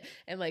they fit.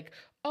 And like,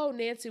 oh,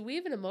 Nancy, we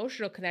have an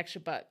emotional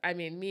connection, but I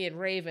mean, me and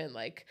Raven,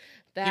 like,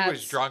 he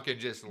was drunk and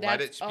just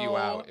let it spew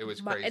out. It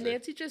was crazy. And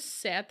Nancy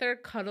just sat there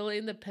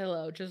cuddling the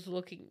pillow, just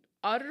looking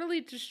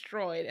utterly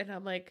destroyed. And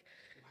I'm like,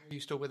 why are you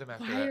still with him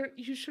after that?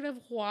 You should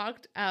have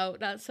walked out,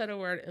 not said a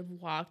word,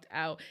 and walked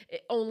out.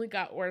 It only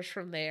got worse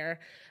from there.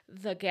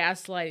 The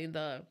gaslighting,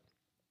 the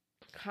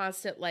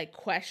constant like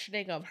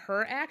questioning of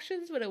her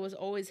actions, but it was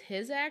always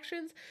his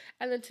actions.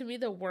 And then to me,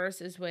 the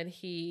worst is when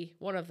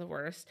one of the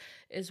worst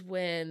is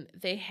when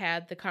they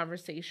had the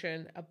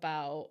conversation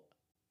about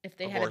if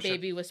they had a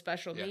baby with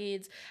special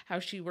needs, how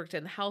she worked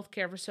in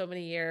healthcare for so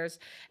many years,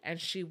 and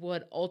she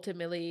would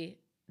ultimately,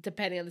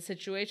 depending on the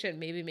situation,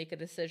 maybe make a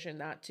decision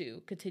not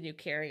to continue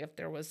caring if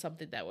there was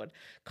something that would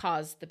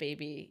cause the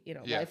baby,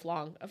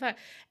 lifelong effect.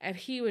 And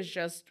he was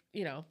just,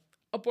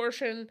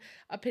 abortion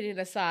opinion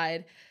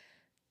aside,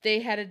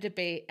 they had a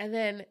debate, and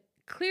then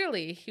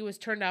clearly he was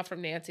turned off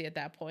from Nancy at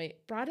that point,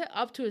 brought it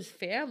up to his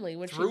family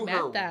when she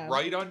met them.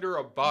 Right under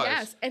a bus.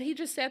 Yes, and he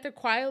just sat there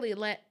quietly and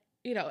let,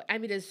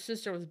 his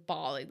sister was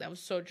bawling. That was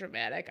so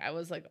dramatic. I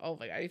was like, oh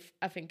my God, are you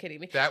effing kidding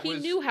me? He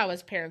knew how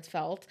his parents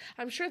felt.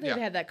 I'm sure they'd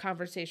had that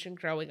conversation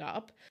growing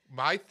up.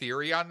 My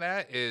theory on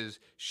that is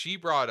she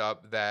brought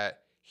up that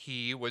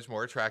he was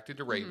more attracted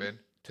to Raven,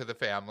 to the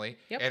family,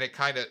 and it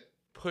kind of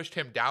pushed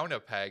him down a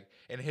peg.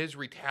 And his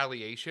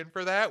retaliation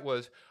for that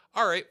was,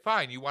 all right,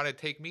 fine. You want to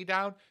take me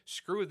down?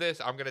 Screw this.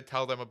 I'm going to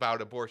tell them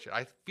about abortion.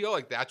 I feel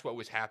like that's what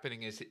was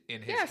happening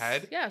in his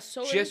head. Yeah,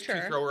 so just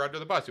immature. To throw her under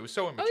the bus. It was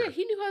so immature. Oh, yeah,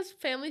 he knew how his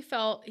family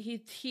felt.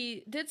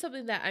 He did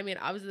something that, I mean,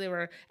 obviously they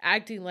were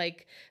acting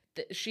like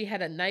she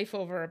had a knife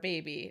over a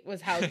baby was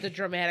how the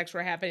dramatics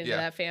were happening to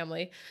that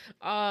family.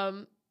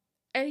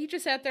 And he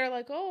just sat there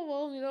like, oh,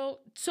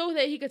 well, so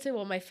that he could say,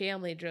 well, my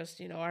family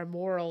just, our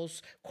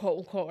morals, quote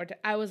unquote.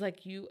 I was like,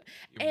 and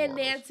morals.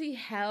 Nancy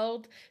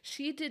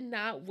she did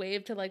not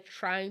wave to like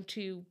trying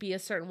to be a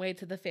certain way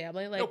to the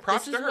family. Like,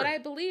 this is what I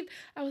believe.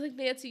 I was like,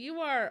 Nancy, you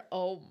are,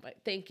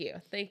 thank you.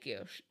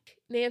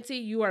 Nancy,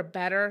 you are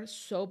better,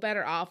 so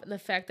better off. And the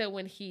fact that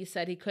when he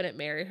said he couldn't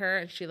marry her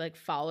and she like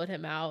followed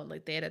him out and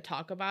like they had to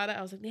talk about it,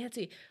 I was like,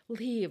 Nancy,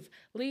 leave.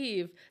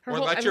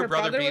 Let your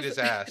brother beat his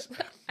ass.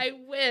 I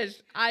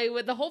wish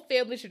the whole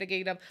family should have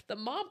ganged up. The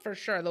mom for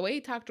sure. The way he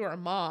talked to her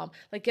mom,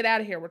 like, get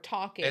out of here, we're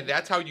talking. And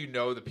that's how you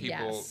know the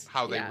people,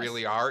 how they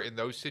really are in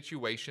those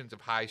situations of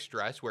high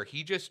stress where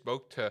he just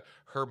spoke to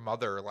her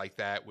mother like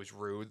that was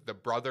rude, the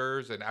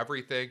brothers and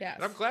everything. Yes.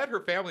 And I'm glad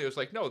her family was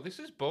like, no, this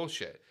is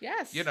bullshit.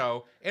 Yes.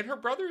 And her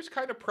brothers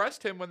kind of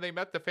pressed him when they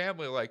met the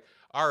family, like,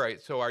 all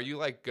right, so are you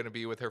like going to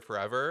be with her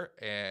forever?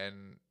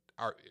 And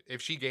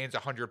if she gains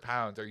 100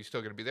 pounds, are you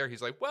still going to be there?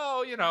 He's like,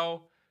 well,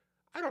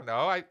 I don't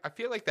know. I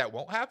feel like that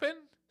won't happen.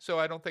 So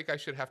I don't think I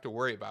should have to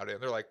worry about it.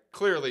 And they're like,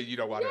 clearly you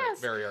don't want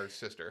to marry our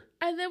sister.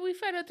 And then we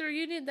find out the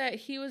reunion that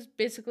he was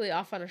basically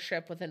off on a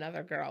ship with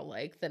another girl,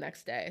 like, the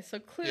next day. So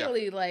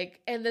clearly,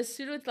 and the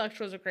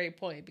pseudo-intellectual is a great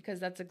point because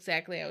that's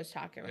exactly how I was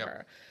talking to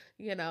her.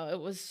 It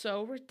was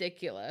so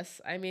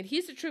ridiculous. I mean,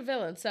 he's a true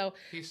villain, so...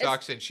 He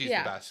sucks and she's the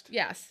best.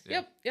 Yes.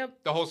 Yeah. Yep.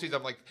 The whole season,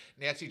 I'm like,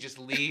 Nancy, just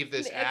leave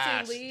this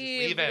ass.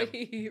 Leave, just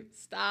leave him.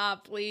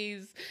 Stop,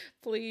 please.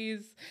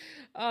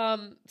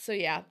 So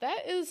yeah,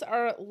 that is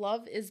our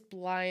Love is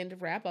Blind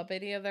wrap-up.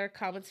 Any other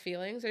comments,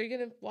 feelings? Are you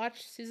going to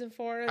watch season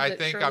 4? I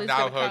think I'm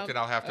now hooked and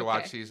I'll have to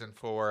watch season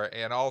 4.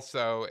 And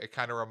also, it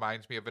kind of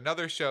reminds me of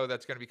another show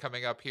that's going to be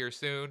coming up here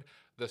soon,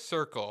 The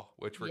Circle,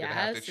 which we're going to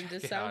have to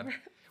check on.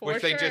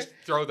 Which they just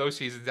throw those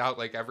seasons out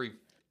like every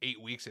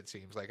 8 weeks, it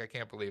seems. Like, I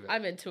can't believe it.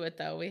 I'm into it,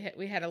 though.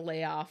 We had a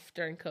layoff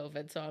during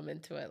COVID, so I'm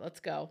into it. Let's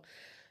go.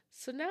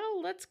 So now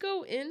let's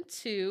go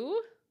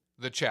into...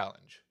 The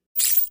challenge.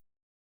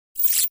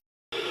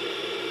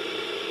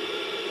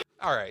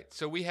 All right,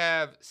 so we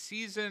have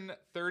season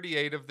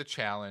 38 of The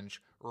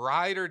Challenge,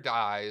 Ride or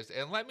Dies.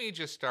 And let me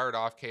just start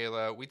off,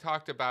 Kayla. We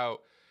talked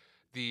about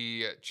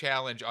the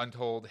Challenge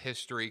Untold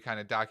History kind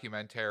of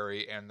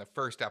documentary and the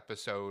first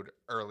episode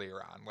earlier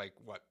on, like,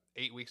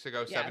 8 weeks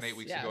ago, 7-8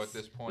 weeks ago at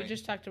this point. We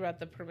just talked about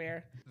the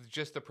premiere.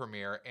 Just the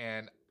premiere,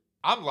 and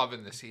I'm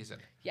loving the season.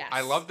 Yes.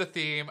 I love the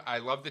theme. I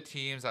love the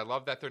teams. I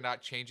love that they're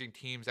not changing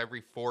teams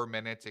every 4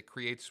 minutes. It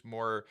creates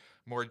more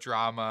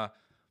drama.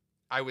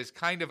 I was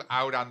kind of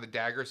out on the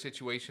dagger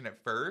situation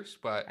at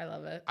first, but I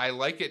love it. I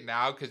like it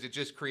now because it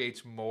just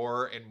creates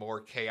more and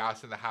more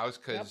chaos in the house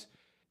because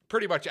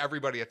pretty much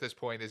everybody at this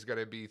point is going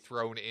to be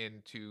thrown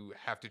in to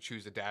have to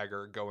choose a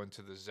dagger, go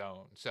into the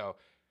zone. So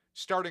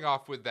starting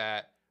off with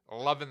that,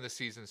 loving the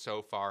season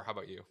so far. How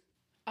about you?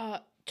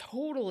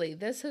 Totally.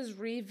 This has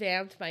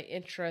revamped my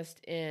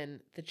interest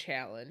in the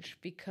challenge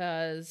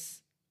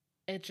because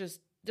it just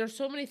there's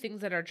so many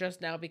things that are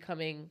just now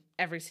becoming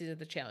every season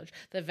the challenge.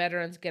 The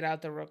veterans get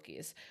out the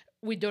rookies.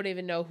 We don't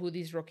even know who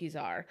these rookies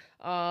are.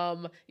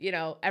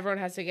 Everyone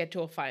has to get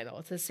to a final.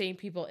 It's the same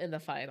people in the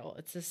final.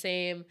 It's the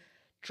same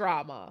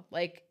drama.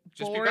 Like,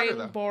 just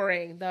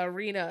boring. The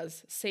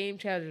arenas, same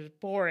challenges,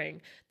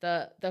 boring.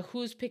 The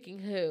who's picking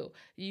who.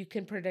 You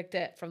can predict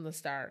it from the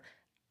start.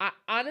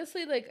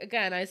 Honestly, like,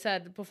 again, I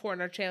said before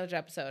in our challenge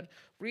episode,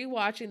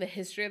 rewatching the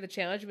history of the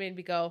challenge made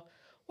me go,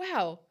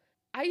 wow,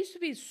 I used to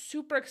be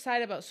super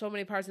excited about so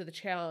many parts of the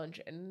challenge,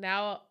 and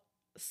now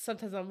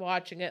sometimes I'm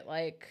watching it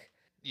like,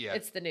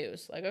 it's the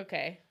news. Like,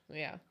 okay,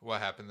 yeah.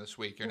 What happened this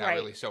week? You're not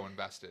really so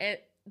invested. And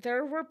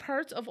there were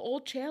parts of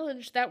old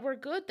challenge that were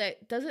good.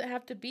 That doesn't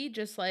have to be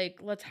just like,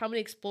 how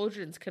many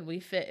explosions can we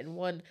fit in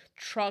one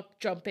truck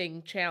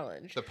jumping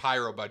challenge? The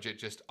pyro budget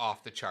just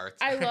off the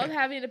charts. I love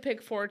having to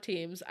pick 4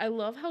 teams. I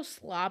love how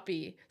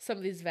sloppy some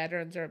of these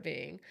veterans are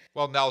being.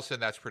 Well, Nelson,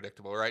 that's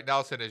predictable, right?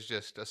 Nelson is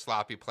just a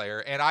sloppy player,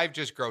 and I've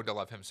just grown to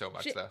love him so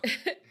much, though.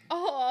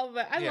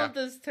 I love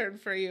this turn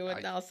for you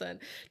with Nelson.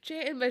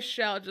 Jay and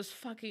Michelle just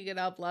fucking it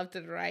up left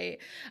and right.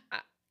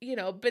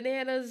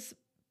 Bananas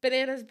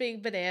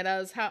being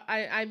bananas. How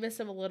I miss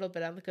him a little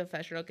bit on the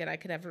confessional. Again, I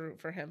could never root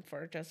for him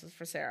for Justice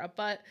for Sarah,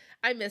 but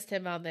I missed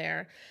him on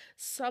there.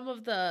 Some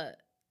of the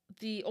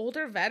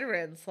older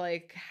veterans,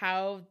 like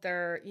how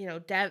they're,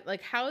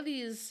 how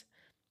these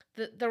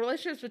the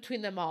relationships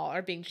between them all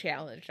are being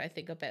challenged, I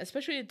think, a bit,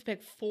 especially to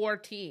pick 4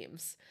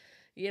 teams.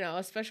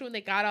 Especially when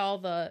they got all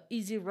the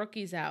easy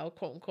rookies out,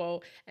 quote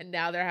unquote, and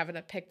now they're having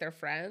to pick their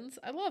friends.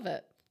 I love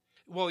it.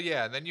 Well,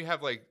 yeah, and then you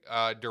have like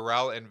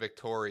Darrell and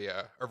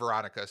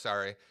Veronica,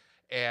 sorry,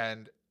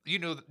 and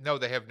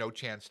they have no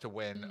chance to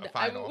win a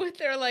final.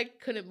 They're like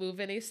couldn't move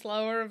any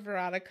slower,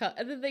 Veronica,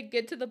 and then they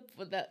get to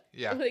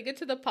they get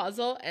to the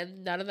puzzle,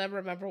 and none of them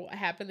remember what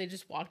happened. They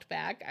just walked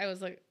back. I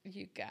was like,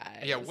 you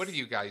guys, yeah, what are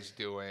you guys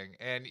doing?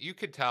 And you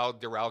could tell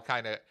Darrell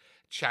kind of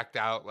checked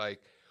out,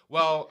 like,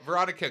 well,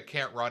 Veronica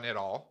can't run at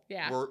all.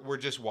 Yeah, we're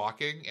just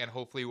walking, and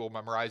hopefully we'll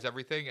memorize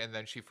everything, and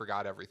then she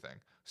forgot everything.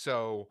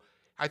 So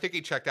I think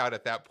he checked out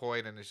at that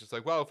point, and it's just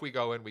like, well, if we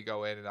go in,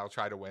 and I'll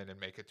try to win and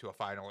make it to a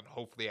final, and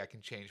hopefully I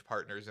can change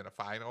partners in a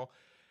final.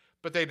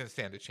 But they didn't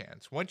stand a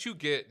chance. Once you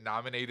get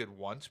nominated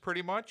once,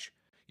 pretty much,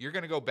 you're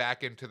going to go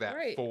back into that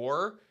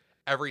 4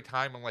 every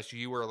time unless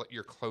you or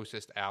your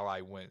closest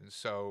ally wins.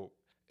 So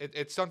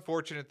it's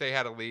unfortunate they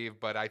had to leave,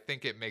 but I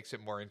think it makes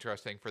it more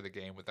interesting for the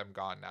game with them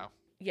gone now.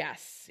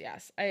 Yes,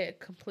 I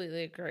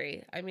completely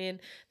agree. I mean,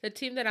 the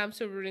team that I'm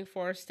so rooting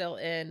for is still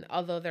in,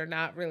 although they're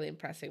not really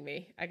impressing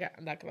me.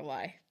 I'm not going to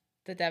lie.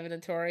 The Devin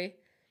and Tori,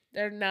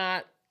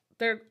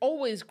 they're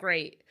always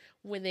great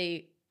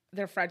when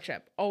their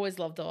friendship. Always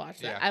love to watch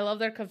that. Yeah. I love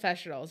their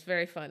confessionals.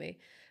 Very funny.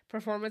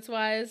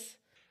 Performance-wise.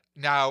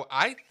 Now,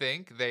 I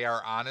think they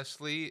are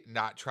honestly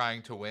not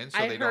trying to win,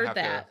 so they don't have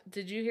that.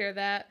 Did you hear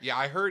that? Yeah,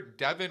 I heard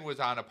Devin was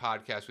on a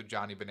podcast with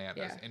Johnny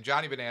Bananas, and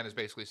Johnny Bananas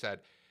basically said,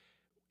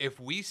 if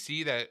we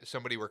see that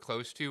somebody we're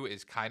close to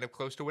is kind of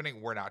close to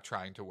winning, we're not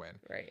trying to win.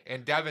 Right.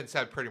 And Devin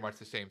said pretty much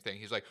the same thing.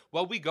 He's like,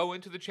 well, we go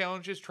into the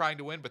challenges trying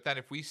to win, but then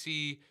if we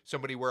see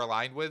somebody we're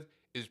aligned with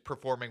is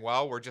performing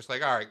well, we're just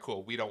like, all right,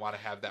 cool. We don't want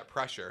to have that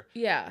pressure.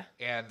 Yeah.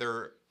 And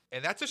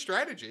that's a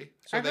strategy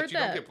so that you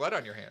don't get blood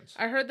on your hands.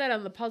 I heard that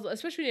on the puzzle,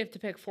 especially when you have to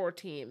pick 4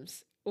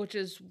 teams, which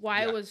is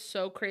why it was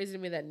so crazy to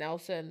me that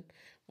Nelson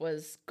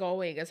was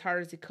going as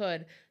hard as he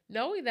could,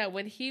 knowing that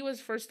when he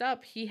was first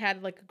up, he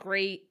had like a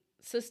great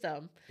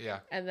system.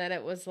 Yeah. And then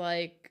it was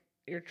like,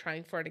 you're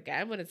trying for it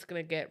again when it's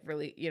going to get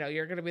really,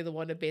 you're going to be the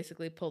one to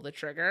basically pull the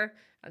trigger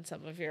on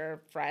some of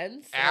your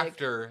friends.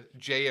 After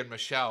Jay and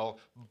Michelle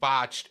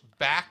botched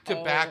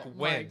back-to-back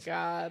wins. Oh, my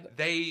God.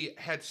 They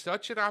had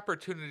such an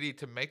opportunity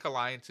to make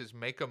alliances,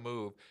 make a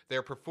move.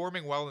 They're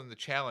performing well in the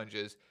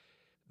challenges.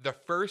 The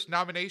first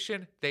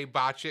nomination, they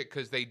botch it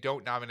because they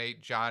don't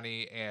nominate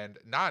Johnny and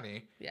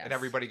Nany. Yes. And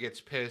everybody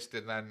gets pissed,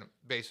 and then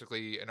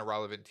basically an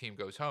irrelevant team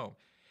goes home.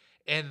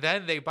 And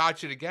then they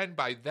botch it again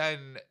by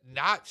then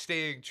not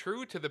staying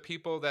true to the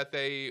people that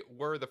they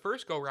were the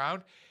first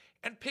go-round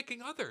and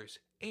picking others.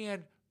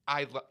 And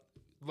I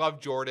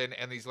love Jordan,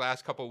 and these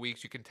last couple of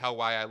weeks, you can tell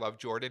why I love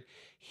Jordan.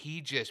 He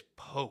just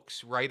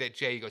pokes right at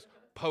Jay. He goes,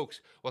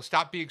 pokes. Well,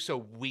 stop being so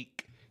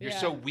weak. You're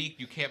so weak,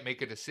 you can't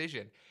make a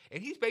decision.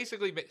 And he's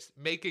basically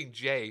making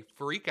Jay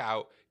freak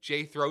out.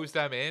 Jay throws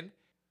them in.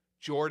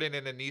 Jordan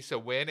and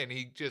Aneesa win, and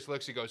he just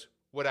looks, he goes,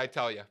 what'd I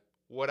tell you?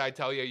 What'd I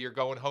tell you? You're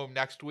going home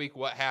next week.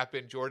 What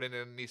happened? Jordan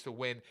and Aneesa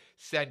win.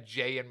 Send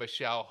Jay and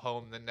Michelle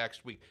home the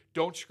next week.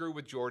 Don't screw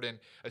with Jordan,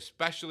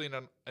 especially in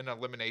an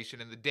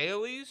elimination. In the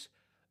dailies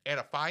and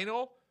a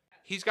final,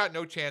 he's got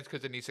no chance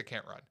because Aneesa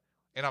can't run.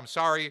 And I'm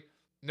sorry.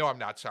 No, I'm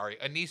not sorry.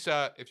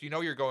 Aneesa, if you know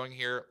you're going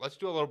here, let's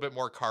do a little bit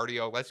more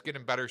cardio. Let's get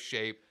in better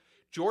shape.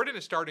 Jordan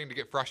is starting to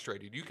get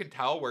frustrated. You can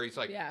tell where he's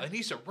like,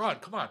 Aneesa, run,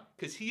 come on.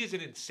 Because he is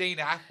an insane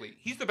athlete.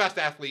 He's the best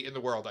athlete in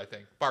the world, I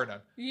think, bar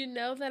none. You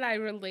know that I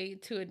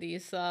relate to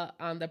Aneesa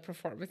on the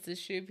performance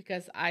issue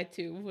because I,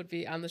 too, would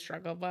be on the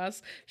struggle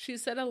bus. She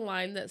said a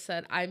line that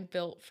said, I'm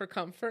built for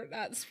comfort,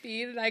 not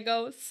speed. And I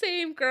go,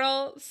 same,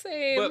 girl,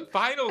 same. But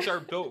finals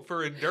are built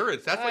for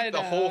endurance. That's like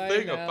the whole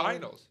thing of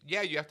finals.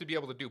 Yeah, you have to be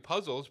able to do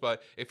puzzles,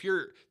 but if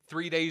you're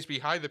 3 days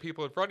behind the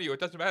people in front of you, it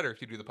doesn't matter if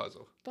you do the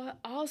puzzle. But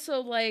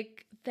also,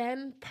 like,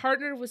 then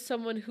partner with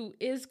someone who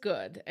is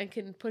good and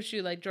can push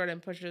you like Jordan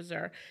pushes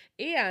her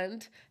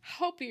and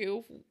help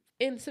you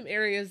in some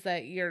areas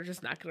that you're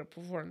just not going to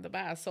perform the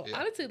best. So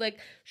honestly, like,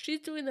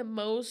 she's doing the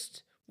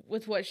most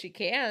with what she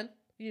can.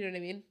 You know what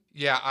I mean?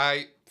 Yeah,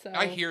 I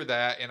hear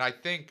that, and I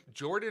think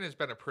Jordan has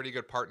been a pretty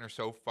good partner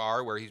so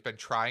far where he's been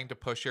trying to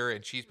push her,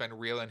 and she's been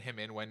reeling him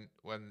in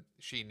when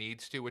she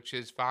needs to, which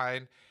is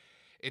fine.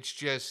 It's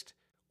just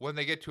when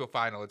they get to a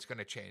final, it's going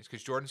to change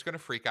because Jordan's going to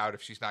freak out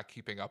if she's not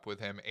keeping up with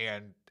him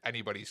and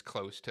anybody's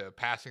close to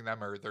passing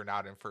them or they're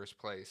not in first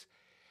place.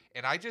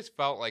 And I just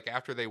felt like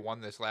after they won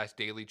this last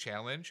daily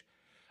challenge,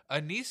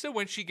 Aneesa,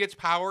 when she gets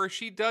power,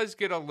 she does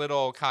get a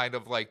little kind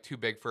of like too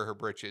big for her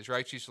britches,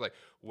 right? She's like,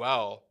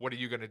 well, what are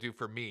you going to do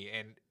for me?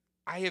 And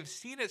I have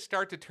seen it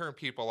start to turn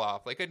people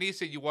off. Like,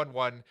 Aneesa, you won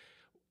one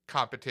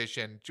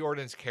competition.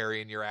 Jordan's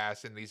carrying your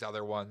ass in these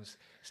other ones.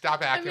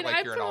 Stop acting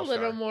like you're an all-star. I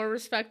put a little more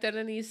respect at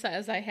Aneesa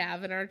as I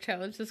have in our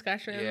challenge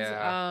discussions.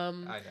 Yeah,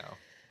 I know.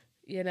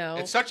 You know,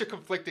 it's such a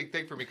conflicting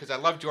thing for me because I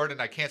love Jordan.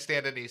 I can't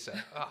stand Aneesa.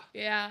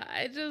 Yeah,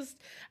 I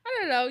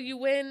don't know. You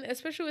win,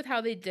 especially with how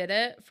they did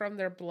it from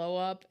their blow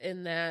up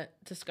in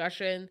that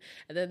discussion,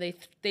 and then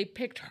they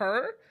picked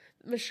her.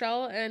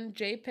 Michelle and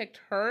Jay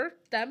picked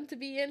them to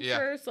be in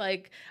first.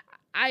 Like,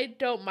 I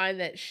don't mind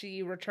that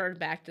she returned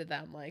back to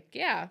them. Like,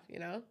 yeah, you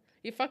know,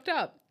 you fucked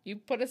up. You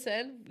put us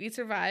in. We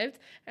survived,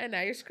 and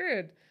now you're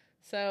screwed.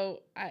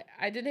 So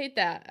I didn't hate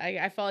that.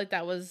 I felt like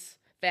that was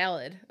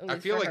valid. I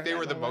feel like they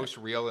were the most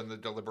real in the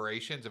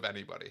deliberations of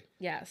anybody.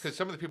 Yes. Because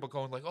some of the people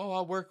going like, oh,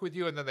 I'll work with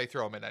you, and then they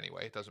throw them in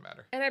anyway. It doesn't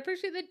matter. And I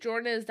appreciate that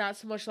Jordan is not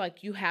so much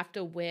like, you have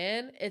to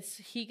win. It's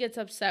he gets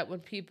upset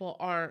when people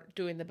aren't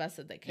doing the best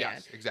that they can.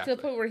 Yes, exactly. To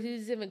the point where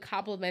he's even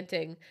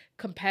complimenting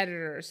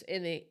competitors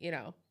in the, you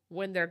know,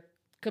 when they're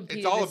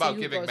competing. It's all about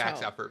giving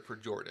max effort for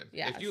Jordan.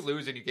 Yes. If you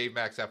lose and you gave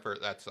max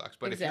effort, that sucks.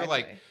 But if you're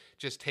like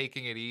just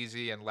taking it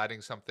easy and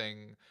letting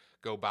something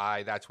go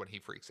by, that's when he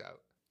freaks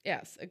out.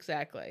 Yes,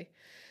 exactly.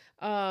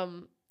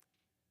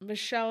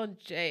 Michelle and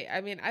Jay.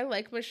 I mean, I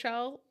like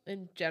Michelle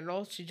in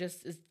general. She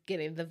just is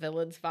getting the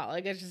villain spot.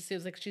 Like, it just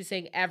seems like she's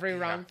saying every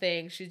wrong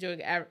thing. She's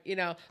doing you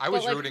know. I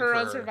was rooting for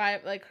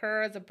her. Like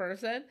her as a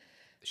person.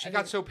 She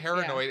got so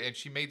paranoid and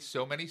she made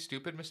so many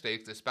stupid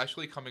mistakes,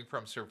 especially coming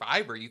from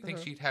Survivor. You think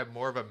she'd have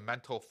more of a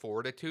mental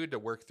fortitude to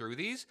work through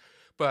these,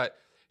 but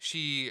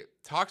she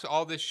talks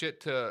all this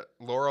shit to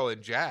Laurel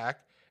and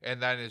Jack,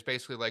 and then is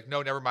basically like,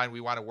 "No, never mind. We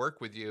want to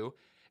work with you,"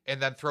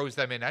 and then throws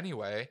them in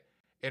anyway.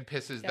 And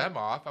pisses them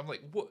off. I'm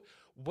like,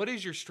 what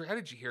is your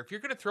strategy here? If you're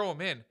going to throw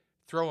them in,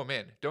 throw them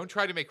in. Don't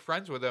try to make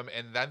friends with them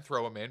and then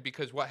throw them in,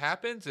 because what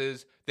happens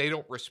is they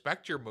don't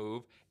respect your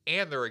move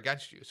and they're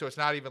against you. So it's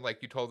not even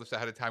like you told us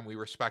ahead of time, we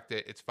respect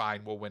it, it's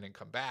fine, we'll win and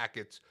come back.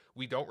 It's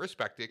we don't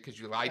respect it because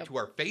you lied to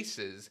our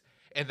faces,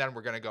 and then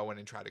we're going to go in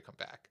and try to come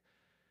back.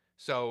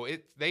 So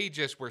they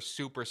just were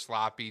super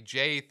sloppy.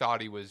 Jay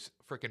thought he was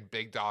freaking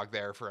big dog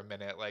there for a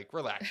minute. Like,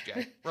 relax,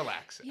 Jay.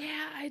 Relax.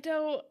 Yeah,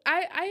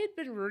 I had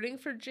been rooting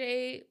for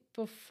Jay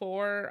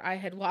before I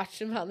had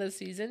watched him on the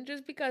season,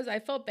 just because I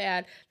felt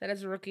bad that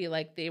as a rookie,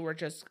 like, they were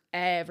just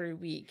every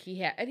week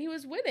and he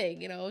was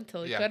winning, you know,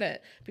 until he couldn't,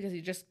 because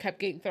he just kept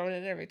getting thrown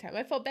in every time.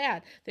 I felt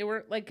bad. They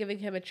weren't like giving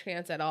him a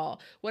chance at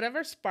all.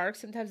 Whatever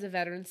sparks sometimes the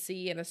veterans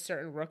see in a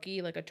certain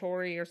rookie, like a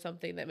Tori or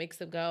something, that makes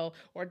them go,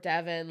 or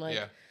Devin, like,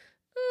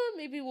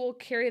 maybe we'll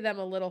carry them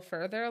a little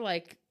further.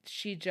 Like,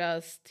 he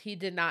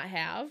did not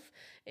have,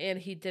 and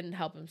he didn't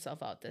help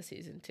himself out this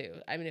season too.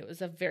 I mean, it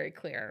was a very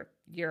clear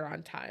year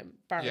on time,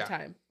 borrowed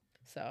time.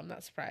 So I'm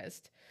not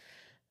surprised.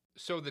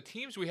 So the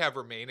teams we have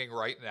remaining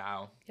right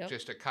now,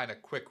 just a kind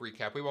of quick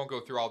recap. We won't go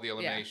through all the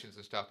eliminations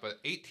and stuff, but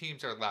 8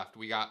 teams are left.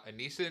 We got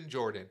Aneesa and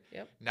Jordan,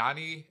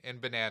 Nany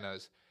and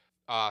Bananas,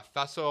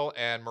 Fessel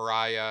and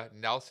Mariah,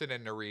 Nelson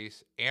and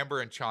Nurys, Amber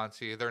and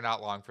Chauncey. They're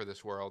not long for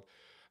this world.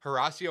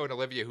 Horacio and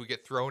Olivia, who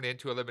get thrown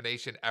into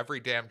elimination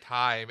every damn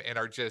time and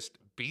are just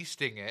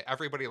beasting it.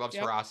 Everybody loves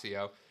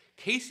Horacio.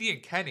 Casey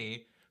and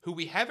Kenny, who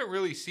we haven't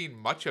really seen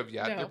much of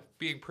yet. They're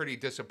being pretty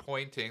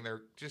disappointing.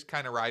 They're just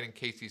kind of riding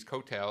Casey's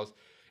coattails.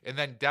 And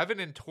then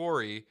Devin and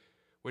Tori,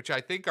 which I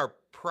think are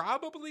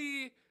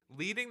probably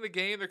leading the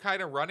game. They're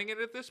kind of running it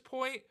at this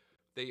point.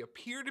 They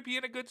appear to be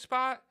in a good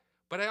spot.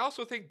 But I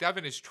also think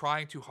Devin is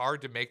trying too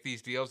hard to make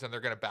these deals, and they're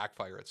going to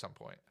backfire at some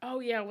point. Oh,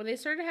 yeah. When they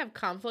started to have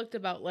conflict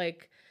about,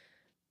 like,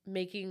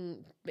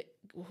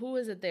 who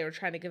is it they were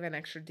trying to give an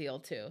extra deal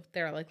to?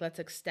 They were like, let's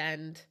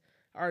extend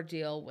our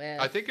deal with,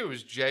 I think it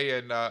was Jay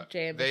and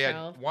they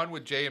Michelle. Had one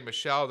with Jay and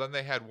Michelle. Then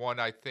they had one,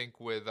 I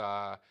think, with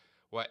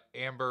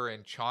Amber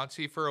and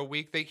Chauncey for a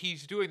week.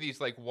 He's doing these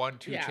like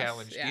 1-2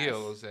 challenge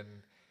deals, and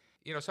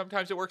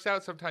sometimes it works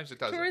out, sometimes it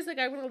doesn't. Tori's like,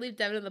 I want to leave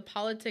Devin in the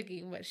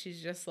politicking, but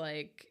she's just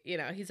like,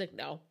 he's like,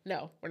 no,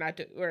 we're not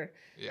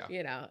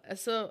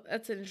so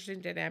that's an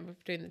interesting dynamic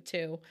between the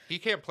two. He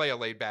can't play a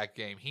laid back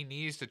game. He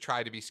needs to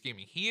try to be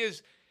scheming.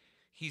 He's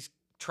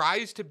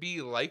tries to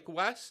be like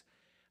Wes.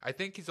 I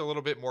think he's a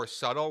little bit more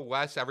subtle.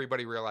 Wes,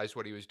 everybody realized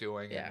what he was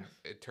doing, and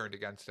it turned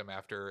against him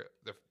after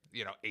the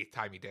 8th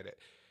time he did it.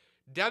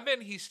 Devin,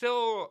 he's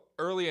still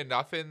early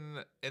enough in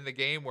the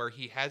game where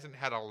he hasn't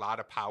had a lot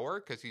of power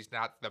because he's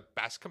not the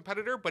best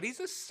competitor, but he's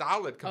a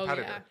solid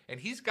competitor, and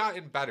he's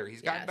gotten better.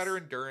 He's gotten better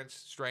endurance,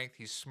 strength.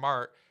 He's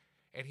smart,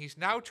 and he's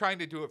now trying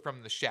to do it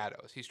from the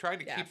shadows. He's trying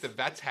to keep the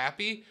vets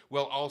happy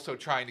while also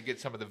trying to get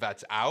some of the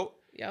vets out.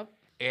 Yep.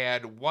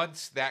 And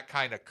once that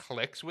kind of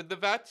clicks with the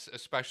vets,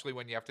 especially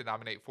when you have to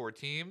nominate 4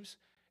 teams,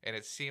 and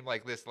it seemed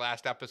like this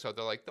last episode,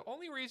 they're like, the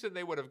only reason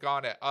they would have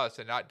gone at us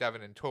and not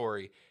Devin and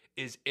Tori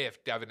is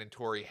if Devin and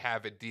Tori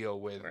have a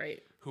deal with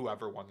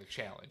whoever won the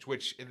challenge,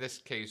 which in this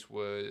case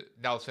was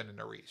Nelson and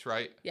Nurys,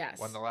 right? Yes.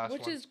 Won the last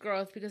which one. Is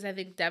growth, because I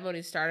think Devin, when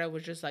he started,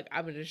 was just like,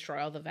 I'm going to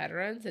destroy all the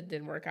veterans. It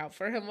didn't work out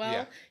for him well.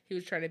 Yeah. He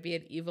was trying to be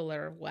an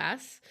eviler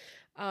Wes.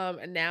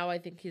 And now I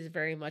think he's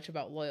very much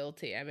about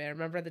loyalty. I mean, I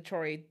remember the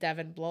Tori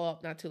Devin blow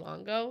up not too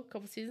long ago, a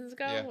couple seasons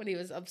ago, when he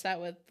was upset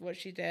with what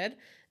she did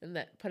and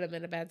that put him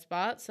in a bad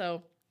spot.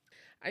 So,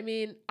 I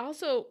mean,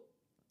 also,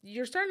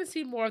 you're starting to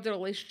see more of the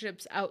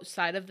relationships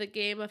outside of the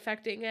game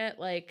affecting it.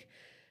 Like,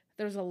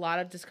 there's a lot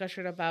of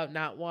discussion about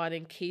not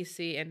wanting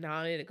Casey and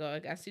Nany to go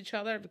against each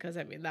other because,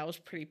 I mean, that was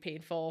pretty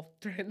painful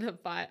during the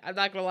fight. I'm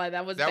not going to lie,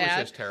 that was bad. That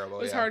was just terrible,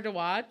 It was hard to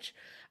watch.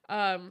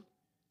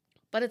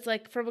 But it's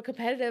like, from a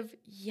competitive,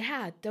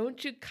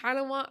 don't you kind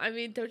of want,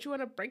 don't you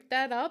want to break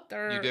that up?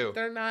 You do.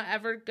 They're not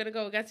ever going to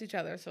go against each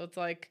other. So it's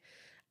like,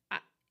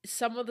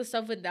 some of the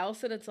stuff with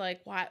Nelson, it's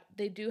like, why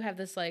they do have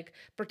this, like,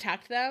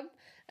 protect them.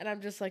 And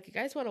I'm just like, you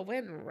guys want to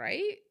win,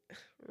 right?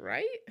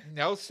 Right?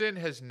 Nelson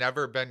has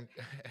never been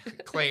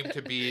claimed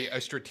to be a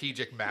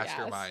strategic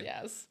mastermind.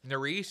 Yes.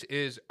 Nurys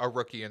is a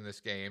rookie in this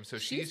game, so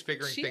she's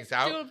figuring things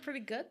out. She's doing pretty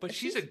good. But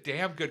she's a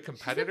damn good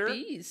competitor.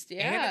 She's a beast,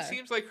 yeah. And it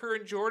seems like her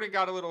and Jordan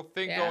got a little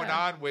thing going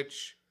on,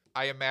 which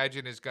I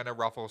imagine is going to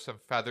ruffle some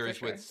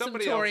feathers with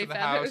somebody else in the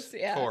house,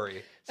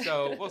 Tori.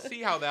 So we'll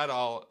see how that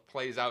all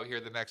plays out here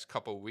the next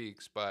couple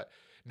weeks. But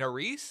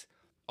Nurys,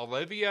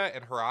 Olivia,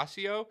 and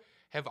Horacio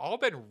have all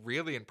been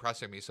really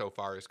impressing me so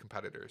far as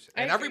competitors.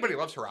 And everybody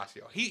loves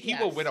Horacio. He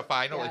will win a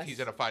final if he's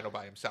in a final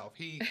by himself.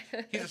 He's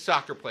a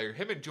soccer player.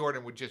 Him and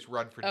Jordan would just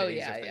run for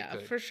days if they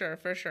could. For sure.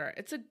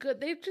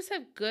 They just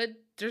have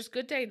there's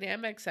good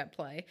dynamics at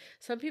play.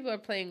 Some people are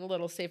playing a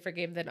little safer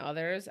game than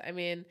others. I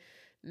mean,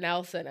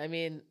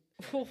 Nelson,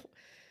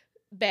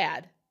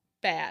 bad.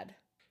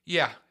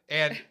 Yeah,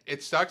 and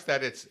it sucks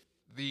that it's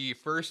the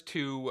first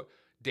 2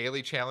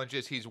 daily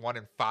challenges he's won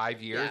in 5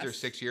 years or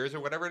 6 years or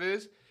whatever it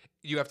is.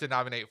 You have to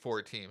nominate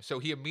 4 teams. So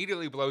he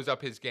immediately blows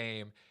up his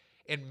game,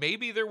 and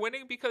maybe they're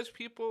winning because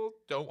people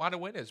don't want to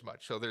win as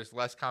much. So there's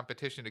less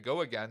competition to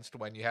go against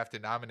when you have to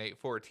nominate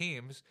 4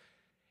 teams,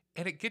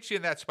 and it gets you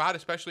in that spot,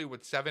 especially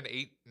with 7,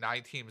 8,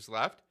 9 teams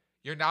left.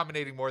 You're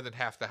nominating more than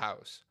half the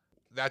house.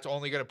 That's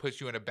only going to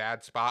put you in a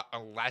bad spot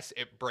unless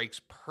it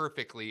breaks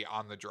perfectly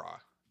on the draw.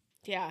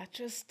 Yeah,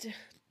 just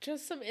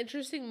some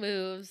interesting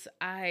moves.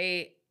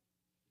 I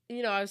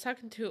was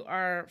talking to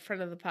our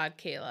friend of the pod,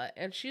 Kayla,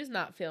 and she's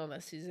not feeling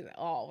this season at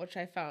all, which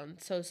I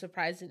found so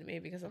surprising to me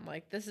because I'm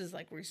like, this is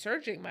like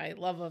resurging my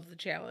love of the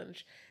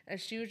challenge. And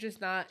she was just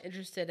not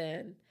interested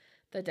in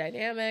the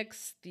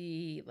dynamics,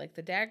 the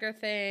dagger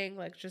thing,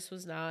 just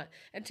was not.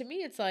 And to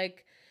me, it's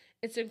like,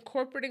 it's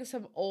incorporating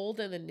some old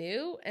and the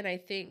new. And I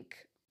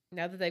think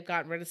now that they've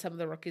gotten rid of some of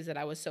the rookies that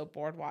I was so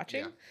bored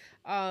watching,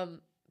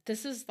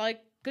 this is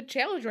like good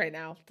challenge right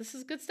now. This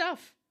is good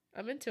stuff.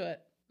 I'm into it.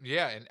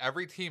 Yeah, and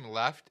every team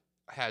left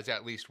has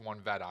at least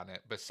 1 vet on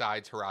it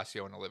besides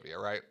Horacio and Olivia,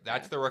 right?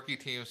 That's the rookie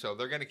team, so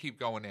they're going to keep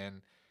going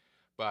in.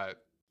 But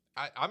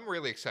I'm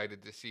really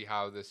excited to see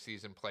how this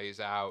season plays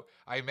out.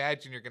 I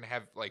imagine you're going to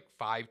have like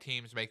 5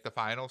 teams make the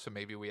final, so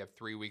maybe we have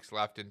 3 weeks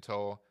left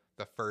until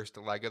the first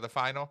leg of the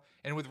final.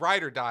 And with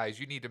Ride or Dies,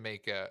 you need to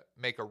make a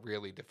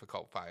really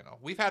difficult final.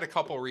 We've had a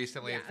couple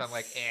recently. It's been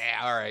like,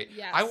 all right.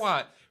 Yes. I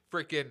want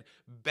freaking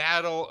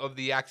Battle of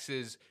the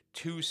X's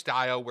 2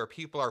 style where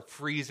people are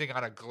freezing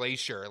on a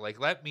glacier. Like,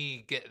 let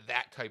me get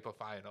that type of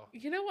final.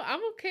 You know what? I'm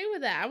okay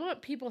with that. I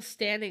want people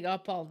standing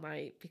up all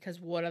night because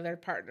one of their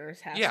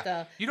partners has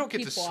to. You don't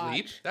get to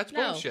sleep. That's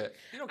bullshit.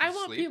 You don't get to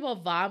sleep. I want people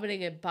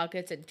vomiting in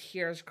buckets and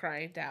tears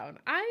crying down.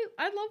 I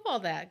love all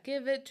that.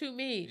 Give it to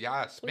me.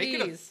 Yes. Please.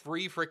 Make it a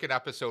 3 freaking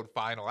episode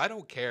final. I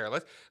don't care.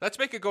 Let's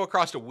make it go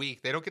across a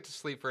week. They don't get to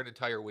sleep for an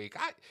entire week.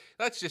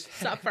 Let's just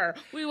suffer.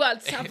 We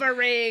want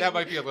suffering. That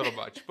might be a little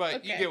much,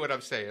 but you get what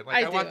I'm saying.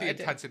 Like, I want the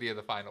intensity of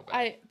the final battle.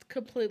 I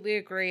completely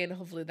agree, and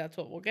hopefully that's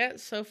what we'll get.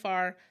 So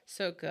far,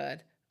 so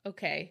good.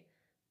 Okay,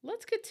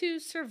 let's get to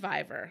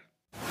Survivor.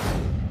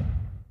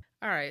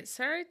 All right.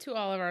 Sorry to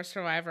all of our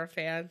Survivor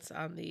fans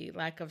on the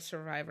lack of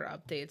Survivor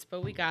updates,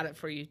 but we got it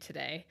for you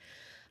today.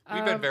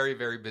 We've been very,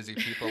 very busy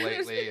people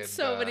lately. And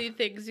so many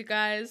things, you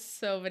guys.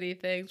 So many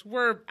things.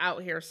 We're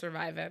out here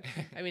surviving.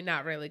 I mean,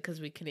 not really,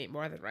 because we can eat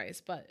more than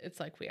rice, but it's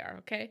like we are,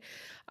 okay?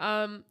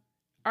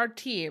 Our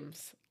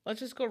teams. Let's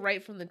just go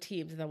right from the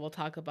teams, and then we'll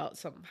talk about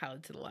some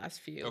highlights in the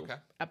last few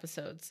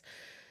episodes.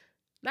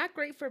 Not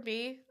great for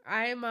me.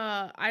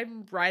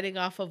 I'm riding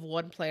off of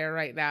one player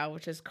right now,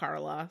 which is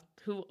Karla,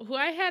 who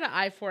I had an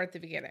eye for at the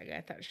beginning.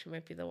 I thought she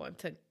might be the one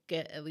to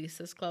get at least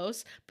this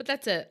close. But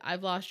that's it.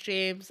 I've lost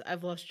James,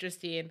 I've lost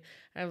Justine,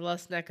 I've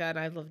lost Nneka, and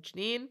I've lost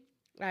Janine.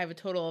 I have a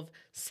total of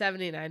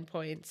 79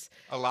 points.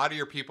 A lot of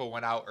your people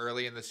went out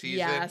early in the season.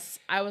 Yes.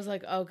 I was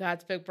like, oh,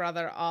 God's Big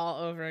Brother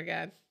all over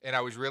again. And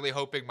I was really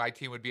hoping my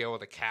team would be able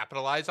to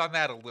capitalize on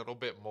that a little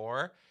bit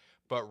more.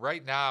 But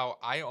right now,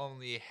 I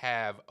only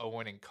have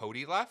Owen and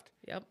Cody left.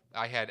 Yep.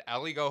 I had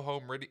Ellie go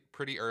home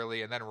pretty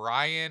early, and then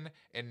Ryan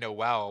and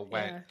Noelle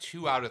went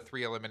 2 out of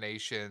 3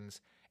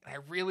 eliminations. And I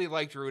really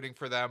liked rooting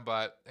for them,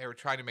 but they were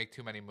trying to make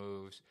too many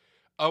moves.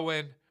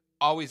 Owen,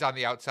 always on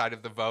the outside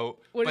of the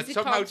vote, but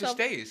somehow just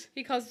stays.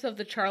 He calls himself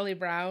the Charlie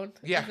Brown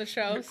of the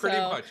show. Pretty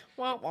much.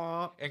 Wah,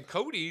 wah. And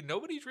Cody,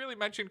 nobody's really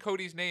mentioned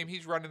Cody's name.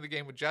 He's running the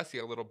game with Jesse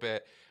a little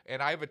bit,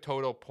 and I have a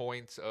total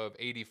points of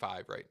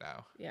 85 right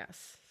now.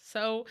 Yes.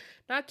 So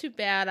not too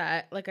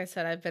bad. Like I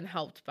said, I've been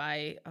helped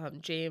by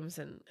James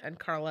and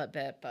Karla a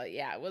bit, but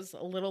yeah, it was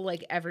a little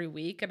like every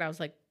week, and I was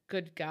like,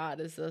 good God,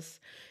 is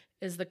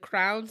the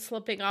crown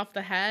slipping off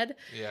the head?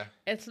 Yeah.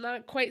 It's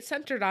not quite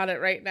centered on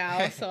it right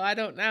now, so I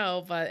don't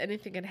know, but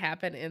anything can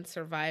happen in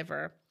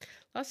Survivor.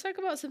 Let's talk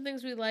about some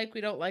things we like,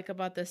 we don't like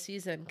about this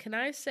season. Can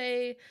I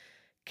say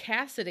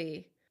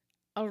Cassidy?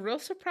 A real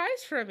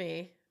surprise for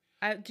me.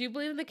 Do you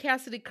believe in the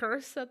Cassidy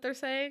curse that they're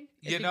saying?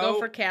 If you go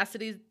for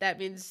Cassidy, that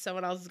means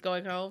someone else is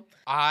going home?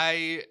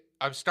 I'm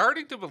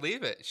starting to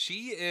believe it.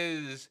 She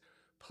is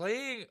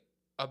playing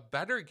a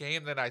better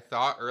game than I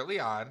thought early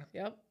on.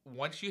 Yep.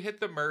 Once you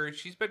hit the merge,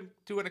 she's been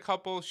doing a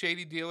couple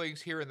shady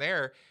dealings here and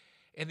there.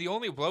 And the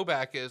only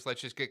blowback is, let's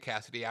just get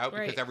Cassidy out,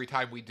 because every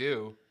time we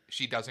do,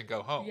 she doesn't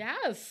go home.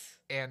 Yes.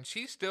 And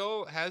she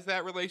still has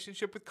that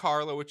relationship with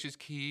Karla, which is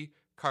key.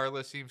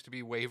 Karla seems to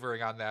be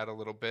wavering on that a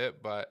little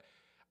bit, but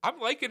I'm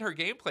liking her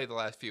gameplay the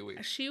last few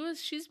weeks.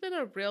 She's been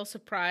a real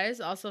surprise.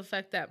 Also, the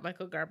fact that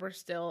Michael Garber's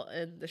still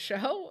in the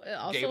show.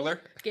 Also,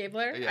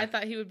 Gabler. Yeah. I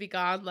thought he would be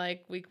gone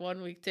like week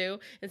 1, week 2.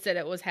 Instead,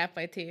 it was half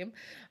my team.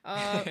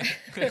 I'm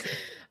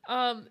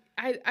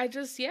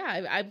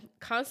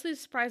constantly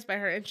surprised by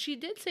her. And she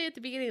did say at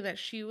the beginning that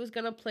she was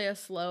gonna play a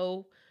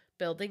slow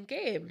building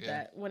game. Yeah.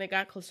 That when it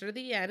got closer to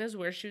the end is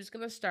where she was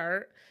gonna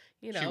start.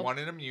 She won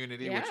an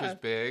immunity, which was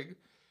big.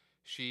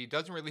 She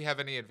doesn't really have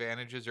any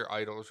advantages or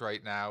idols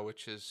right now,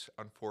 which is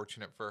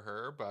unfortunate for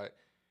her, but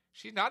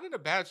she's not in a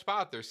bad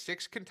spot. There's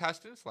 6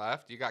 contestants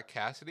left. You got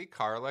Cassidy,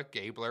 Karla,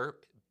 Gabler,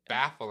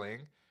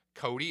 baffling,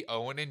 Cody,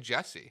 Owen, and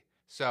Jesse.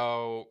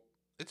 So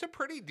it's a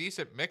pretty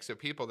decent mix of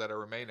people that are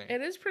remaining. It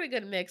is a pretty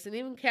good mix. And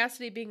even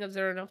Cassidy being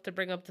observant enough to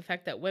bring up the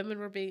fact that women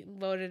were being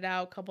voted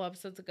out a couple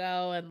episodes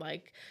ago, and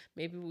like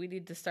maybe we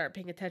need to start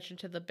paying attention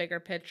to the bigger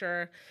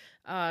picture.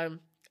 I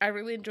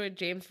really enjoyed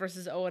James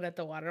versus Owen at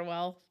the water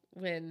well,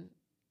 when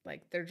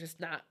like they're just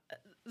not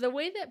the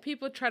way that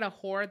people try to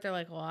hoard. They're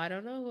like, well, I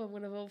don't know who I'm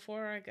gonna vote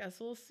for, I guess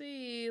we'll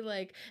see.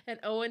 Like, and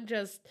Owen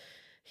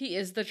he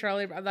is the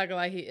Charlie Brown. I'm not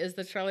gonna lie, he is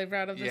the Charlie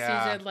Brown of the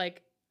season.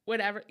 Like,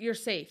 whatever, you're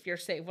safe.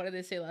 What did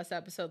they say last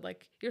episode?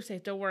 Like, you're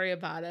safe, don't worry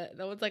about it.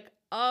 No one's like,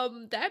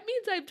 that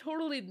means I'm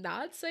totally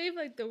not safe.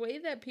 Like, the way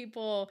that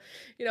people,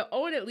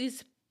 Owen at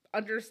least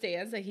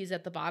understands that he's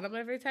at the bottom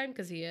every time,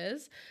 because he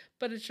is,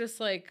 but it's just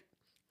like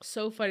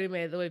so funny to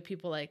me the way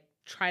people like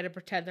try to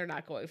pretend they're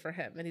not going for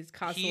him, and he's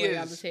constantly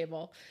on the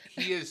table.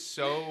 He is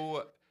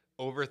so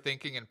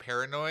overthinking and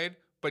paranoid,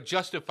 but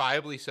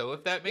justifiably so,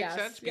 if that makes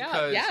sense.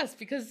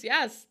 Because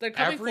they're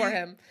coming for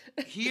him.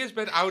 He has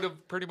been out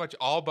of pretty much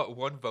all but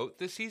one vote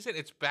this season.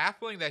 It's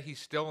baffling that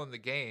he's still in the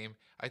game.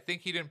 I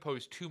think he didn't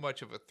pose too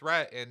much of a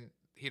threat, and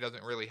he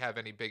doesn't really have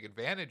any big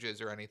advantages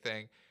or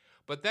anything.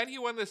 But then he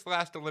won this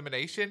last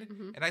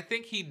elimination, and I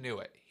think he knew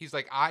it. He's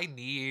like, I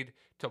need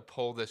to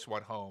pull this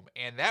one home.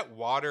 And that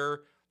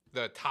water,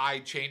 the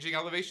tide changing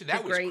elevation,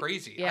 that was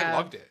crazy. Yeah. I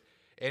loved it.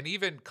 And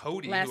even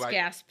Cody. Last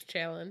gasp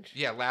challenge.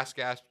 Yeah, last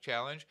gasp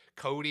challenge.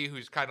 Cody,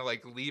 who's kind of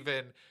like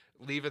leaving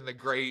the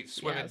grate,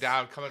 swimming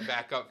down, coming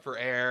back up for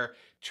air,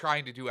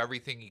 trying to do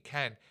everything he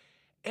can.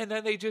 And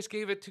then they just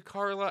gave it to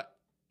Karla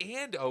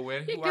and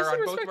Owen, who are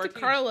on both of our teams.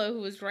 Karla,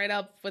 who was right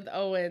up with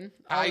Owen.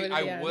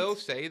 I will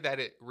say that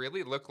it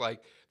really looked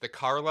like the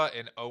Karla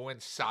and Owen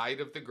side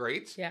of the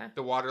grates. Yeah.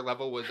 The water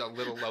level was a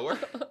little lower.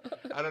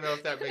 I don't know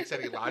if that makes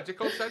any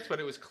logical sense, but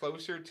it was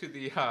closer to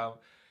the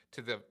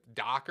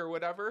dock or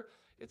whatever.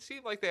 It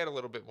seemed like they had a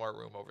little bit more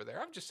room over there.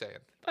 I'm just saying.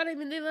 But I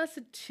mean, they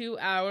lasted 2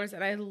 hours,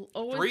 and I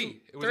always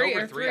 3. It was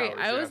over 3 hours.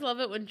 I always love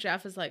it when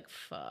Jeff is like,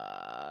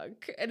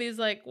 "Fuck," and he's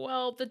like,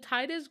 "Well, the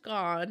tide is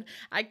gone.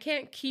 I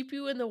can't keep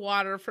you in the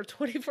water for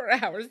 24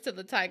 hours till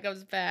the tide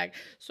comes back.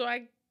 So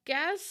I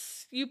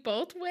guess you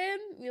both win.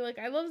 You're like,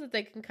 I love that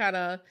they can kind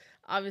of,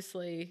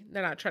 obviously,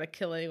 they're not trying to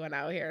kill anyone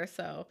out here.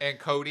 So and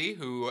Cody,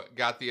 who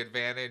got the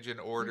advantage in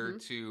order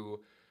to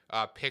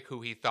pick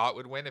who he thought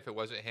would win if it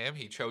wasn't him,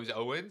 he chose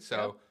Owen.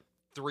 So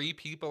 3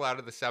 people out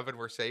of the 7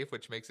 were safe,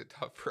 which makes it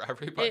tough for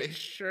everybody. It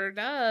sure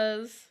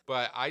does.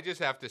 But I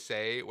just have to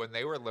say, when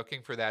they were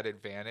looking for that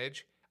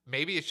advantage,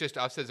 maybe it's just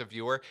us as a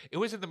viewer, it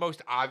was in the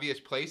most obvious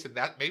place, and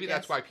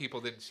that's why people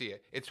didn't see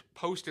it. It's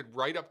posted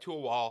right up to a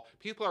wall.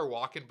 People are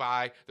walking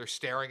by, they're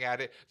staring at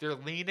it, they're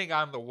leaning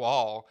on the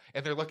wall,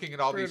 and they're looking at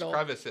all these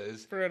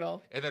crevices.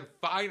 Brutal. And then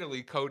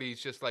finally, Cody's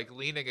just like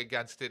leaning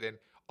against it and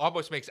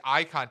almost makes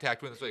eye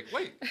contact when it's like,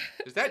 wait,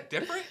 is that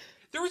different?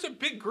 There was a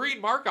big green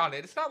mark on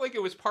it. It's not like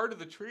it was part of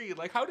the tree.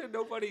 Like, how did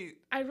nobody...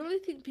 I really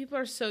think people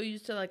are so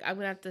used to, like, I'm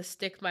going to have to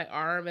stick my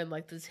arm in,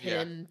 like, this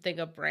hidden thing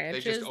of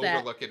branches. They just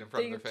overlook it in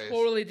front of their face. They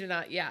totally do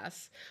not,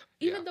 yes.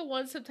 Even the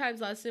one sometimes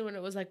last night when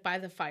it was, like, by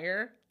the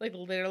fire, like,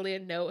 literally a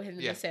note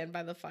hidden in the sand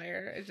by the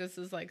fire. It just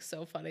is, like,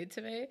 so funny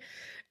to me.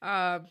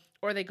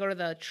 Or they go to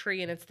the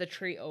tree and it's the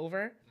tree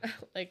over.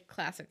 Like,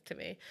 classic to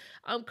me.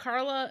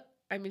 Carla,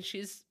 I mean,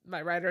 she's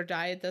my ride or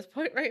die at this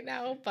point right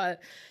now,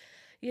 but...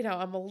 You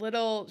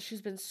know,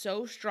 she's been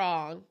so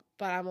strong,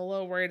 but I'm a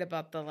little worried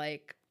about the,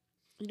 like,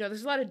 you know,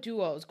 there's a lot of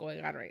duos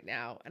going on right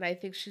now. And I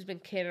think she's been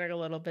catering a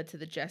little bit to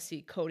the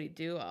Jesse-Cody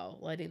duo,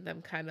 letting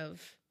them kind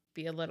of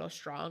be a little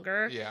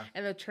stronger. Yeah.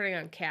 And then turning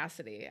on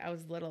Cassidy. I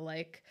was a little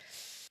like,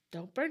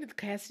 don't burn the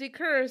Cassidy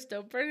curse.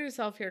 Don't burn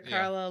yourself here,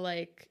 Carla. Yeah.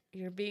 Like,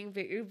 you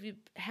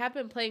have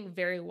been playing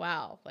very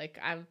well. Like,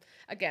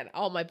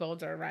 all my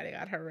bones are riding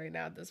on her right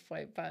now at this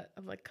point. But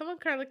I'm like, come on,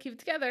 Carla, keep it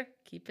together.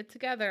 Keep it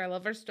together. I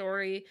love her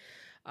story.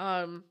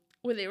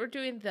 When they were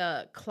doing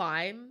the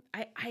climb,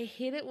 I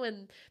hate it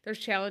when there's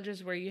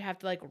challenges where you have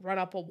to, like, run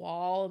up a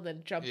wall and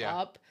then jump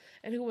up.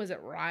 And who was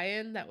it?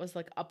 Ryan, that was,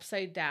 like,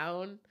 upside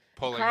down.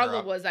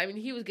 Carla was, I mean,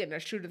 he was getting a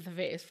shoot in the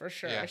face for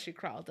sure as she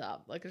crawled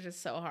up. Like, it's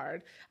just so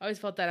hard. I always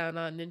felt that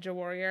on Ninja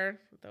Warrior.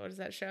 What is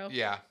that show?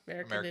 Yeah.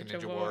 American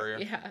Ninja Warrior.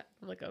 Yeah.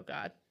 I'm like, oh,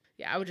 God.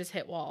 Yeah, I would just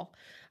hit wall.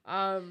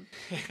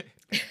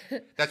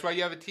 That's why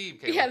you have a team,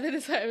 Kayla. Yeah, that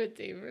is why I have a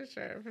team,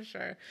 for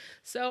sure.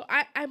 So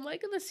I'm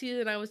liking the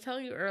season. I was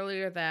telling you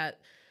earlier that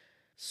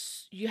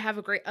you have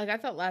a great, like, I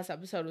thought last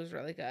episode was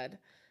really good.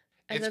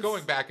 And it's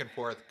going back and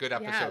forth. Good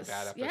episode,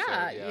 bad episode.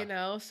 Yeah, you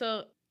know,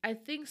 so I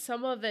think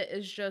some of it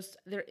is just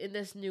they're in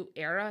this new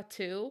era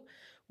too,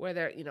 where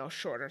they're, you know,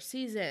 shorter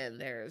season.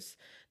 There's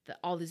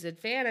all these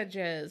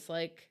advantages.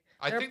 Like,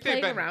 they're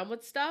playing around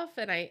with stuff,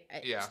 and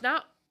it's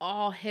not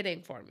all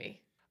hitting for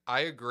me.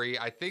 I agree.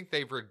 I think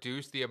they've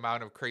reduced the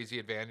amount of crazy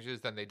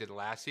advantages than they did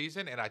last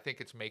season, and I think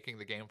it's making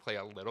the gameplay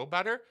a little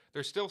better.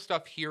 There's still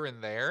stuff here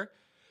and there.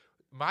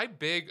 My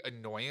big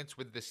annoyance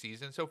with the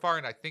season so far,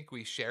 and I think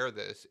we share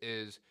this,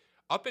 is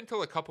up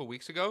until a couple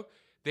weeks ago,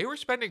 they were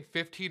spending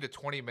 15 to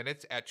 20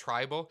 minutes at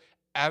Tribal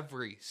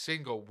every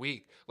single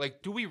week.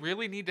 Like, do we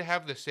really need to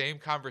have the same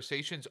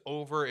conversations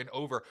over and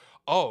over?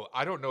 Oh,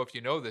 I don't know if you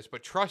know this,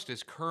 but trust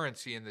is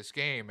currency in this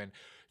game, and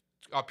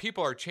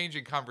people are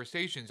changing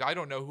conversations. I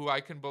don't know who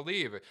I can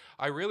believe.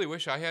 I really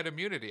wish I had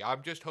immunity.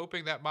 I'm just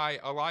hoping that my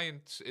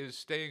alliance is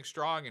staying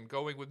strong and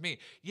going with me.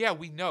 Yeah,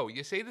 we know.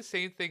 You say the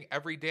same thing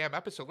every damn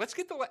episode. Let's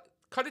get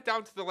cut it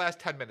down to the last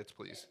 10 minutes,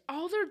 please.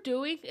 All they're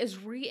doing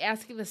is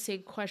re-asking the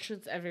same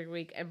questions every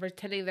week and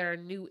pretending they're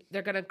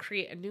going to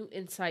create a new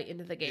insight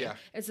into the game. Yeah.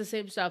 It's the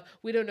same stuff.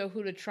 We don't know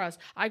who to trust.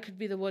 I could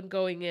be the one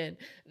going in.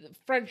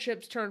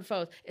 Friendships turn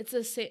foes. It's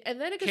the same.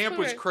 And then it gets Camp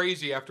was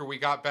crazy after we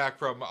got back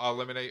from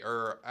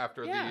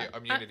after the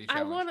immunity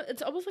challenge.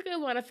 It's almost like I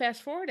want to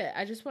fast forward it.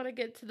 I just want to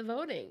get to the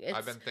voting.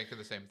 I've been thinking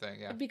the same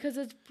thing, yeah. Because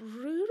it's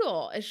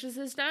brutal.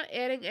 It's not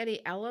adding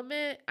any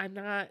element. I'm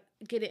not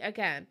getting,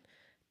 again,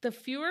 the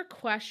fewer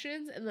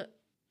questions and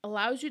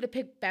allows you to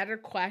pick better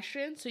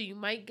questions. So you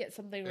might get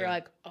something where you're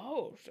like,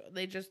 oh, so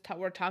they just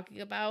we're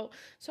talking about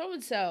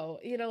so-and-so,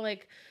 you know,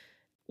 like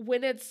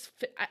when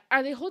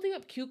are they holding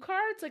up cue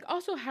cards? Like,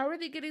 also, how are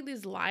they getting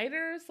these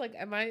liners? Like,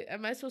 am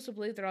I supposed to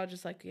believe they're all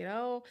just like, you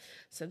know,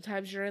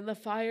 sometimes you're in the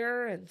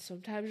fire and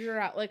sometimes you're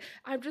out. Like,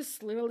 I'm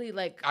just literally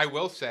like, I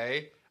will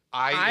say,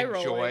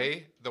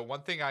 the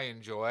one thing I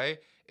enjoy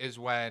is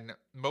when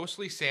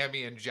mostly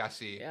Sammy and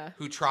Jesse,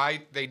 who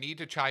they need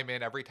to chime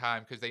in every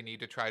time because they need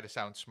to try to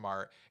sound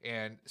smart.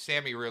 And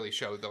Sammy really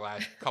showed the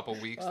last couple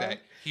weeks that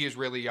he is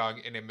really young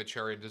and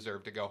immature and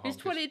deserved to go home. He's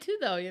 22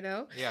 though, you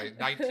know? Yeah,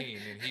 19,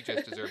 and he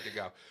just deserved to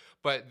go.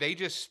 But they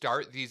just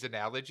start these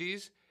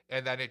analogies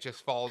and then it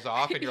just falls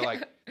off and you're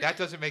like, that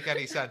doesn't make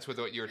any sense with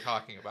what you're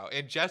talking about.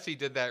 And Jesse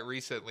did that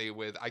recently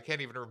with, I can't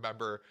even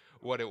remember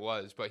what it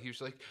was, but he was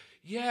like,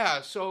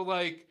 yeah, so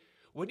like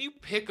when you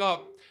pick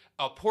up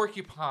a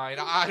porcupine,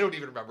 I don't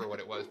even remember what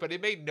it was, but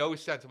it made no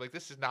sense. I'm like,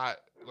 this is not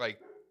like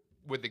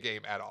with the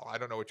game at all. I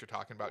don't know what you're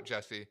talking about,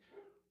 Jesse.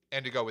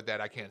 And to go with that,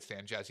 I can't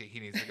stand Jesse.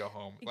 He needs to go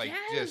home. Like,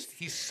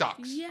 he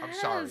sucks. Yes. I'm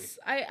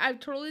sorry. I've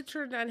totally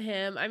turned on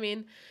him. I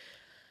mean,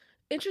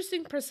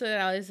 interesting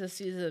personalities this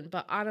season,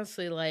 but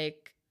honestly,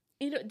 like,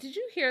 did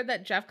you hear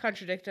that Jeff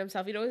contradicted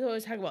himself? He's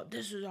always talking about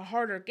this is a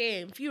harder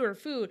game, fewer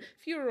food,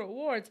 fewer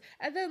rewards.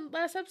 And then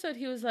last episode,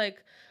 he was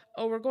like,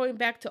 oh, we're going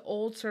back to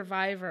old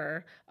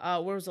Survivor, where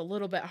it was a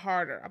little bit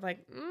harder. I'm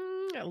like,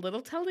 a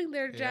little telling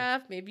there,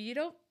 Jeff. Maybe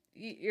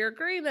you're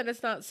agreeing that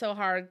it's not so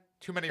hard.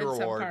 Too many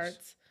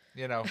rewards.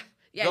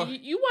 Yeah,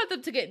 you want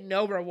them to get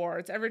no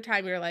rewards every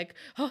time. You're like,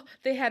 oh,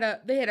 they had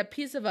a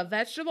piece of a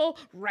vegetable,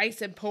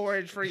 rice and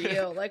porridge for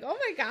you. Like, oh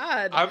my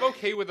God. I'm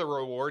okay with a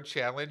reward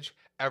challenge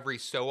every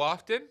so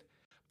often,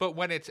 but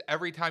when it's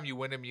every time you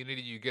win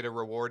immunity, you get a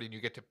reward and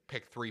you get to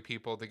pick 3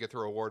 people to get the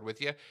reward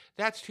with you,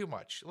 that's too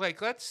much.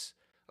 Like, let's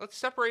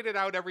separate it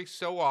out every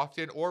so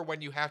often, or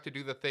when you have to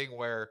do the thing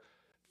where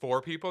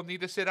 4 people need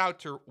to sit out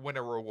to win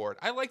a reward.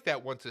 I like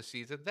that once a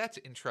season. That's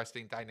an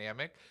interesting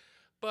dynamic,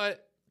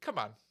 but come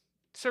on.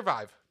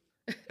 Survive.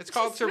 It's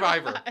called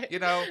Survivor.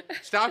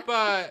 Stop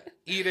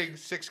eating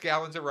 6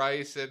 gallons of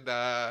rice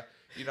and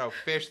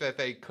fish that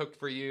they cooked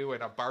for you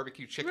and a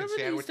barbecue chicken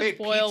sandwich. They had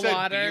pizza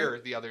and beer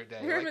the other day.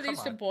 Remember they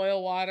used to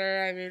boil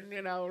water? I mean,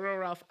 real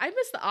rough. I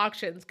miss the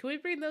auctions. Can we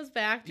bring those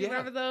back? Do you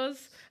remember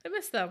those? I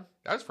miss them.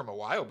 That was from a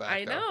while back.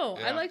 I know.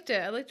 Yeah. I liked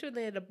it. I liked when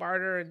they had to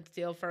barter and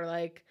steal for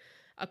like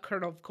a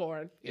kernel of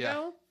corn. You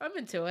know? I'm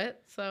into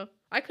it. So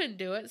I couldn't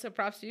do it. So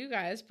props to you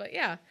guys. But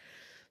yeah.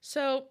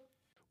 So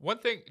one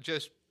thing,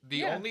 just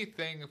the only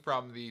thing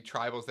from the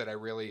tribals that I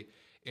really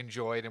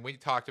enjoyed, and we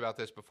talked about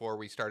this before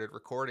we started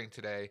recording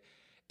today,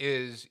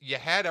 is you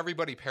had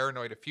everybody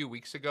paranoid a few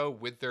weeks ago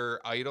with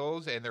their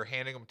idols, and they're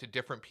handing them to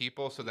different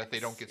people so that they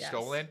don't get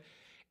stolen.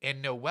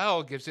 And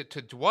Noelle gives it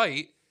to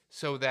Dwight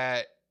so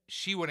that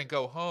she wouldn't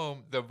go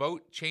home. The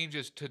vote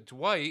changes to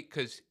Dwight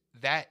because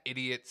that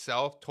idiot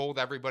self told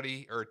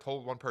everybody, or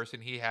told one person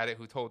he had it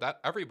who told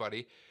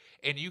everybody.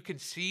 And you can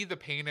see the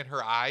pain in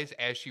her eyes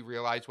as she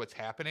realized what's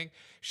happening.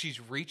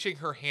 She's reaching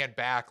her hand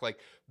back, like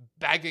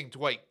begging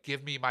Dwight,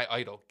 give me my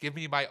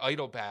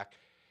idol back.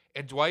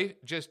 And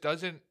Dwight just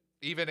doesn't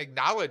even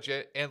acknowledge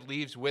it and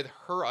leaves with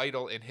her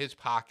idol in his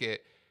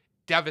pocket.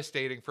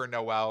 Devastating for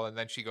Noelle. And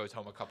then she goes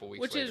home a couple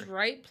weeks later. Which is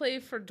right play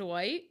for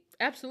Dwight.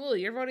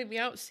 Absolutely. You're voting me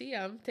out. See,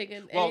 I'm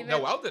taking... Well,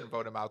 Noelle didn't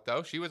vote him out,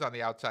 though. She was on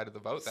the outside of the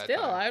vote that time.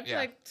 Still, I'm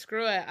like,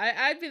 screw it.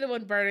 I'd be the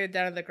one burning it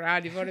down on the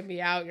ground. You voted me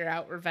out. You're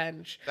out.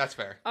 Revenge. That's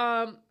fair.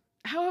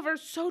 However,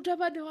 so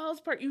dumb on Noelle's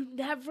part. You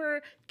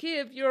never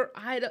give your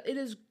idol... It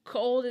is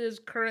gold. It is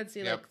currency.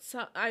 Yep.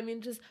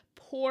 Just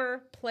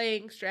poor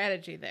playing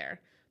strategy there.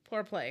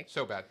 Poor play.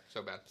 So bad.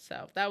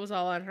 So that was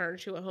all on her, and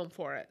she went home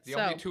for it. The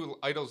only 2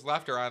 idols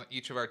left are on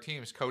each of our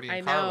teams, Cody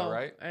and Carla,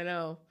 right? I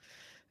know.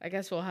 I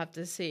guess we'll have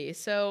to see.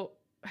 So,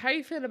 how are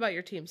you feeling about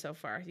your team so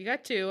far? You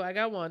got 2. I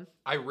got 1.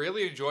 I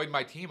really enjoyed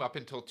my team up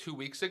until 2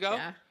 weeks ago.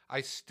 Yeah. I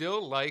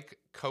still like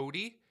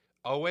Cody.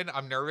 Owen,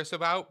 I'm nervous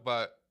about,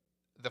 but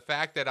the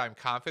fact that I'm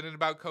confident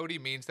about Cody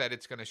means that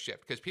it's going to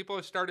shift. Because people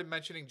have started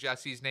mentioning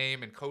Jesse's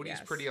name, and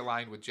Cody's pretty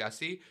aligned with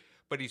Jesse,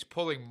 but he's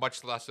pulling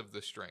much less of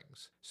the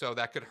strings. So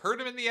that could hurt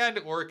him in the end,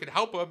 or it could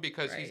help him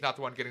because he's not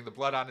the one getting the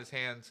blood on his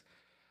hands.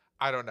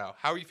 I don't know.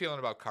 How are you feeling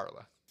about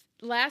Carla?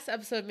 Last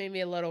episode made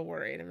me a little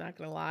worried, I'm not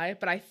going to lie,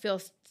 but I still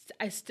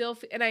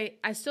feel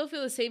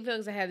the same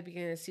feelings I had at the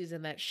beginning of the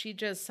season, that she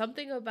just,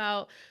 something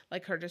about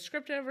like her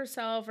description of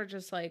herself, or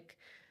just like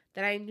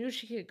that I knew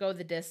she could go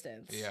the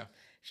distance. Yeah.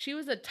 She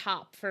was a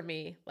top for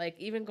me. Like,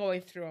 even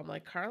going through, I'm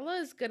like,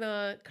 Carla's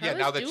now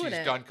that she's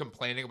done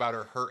complaining about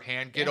her hurt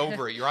hand, get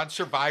over it. You're on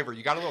Survivor.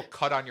 You got a little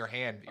cut on your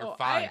hand. You're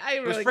fine. I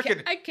really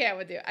can't. I can't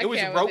with you. It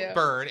was rope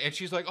burn, and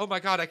she's like, oh my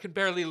God, I can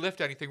barely lift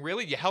anything.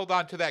 Really? You held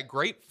on to that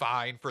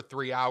grapevine for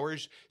 3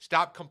 hours.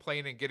 Stop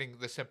complaining, getting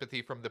the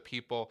sympathy from the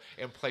people,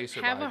 and play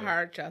Survivor. Have a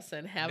heart,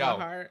 Justin. Have a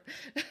heart.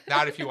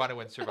 Not if you want to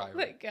win Survivor. Oh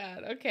my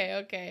God.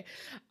 Okay.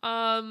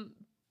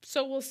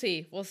 So we'll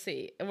see.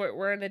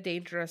 We're in a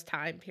dangerous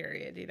time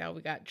period.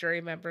 We got jury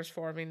members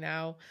forming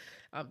now.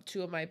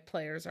 2 of my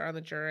players are on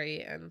the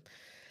jury, and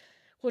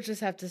we'll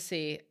just have to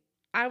see.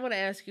 I want to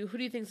ask you, who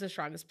do you think is the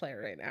strongest player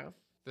right now?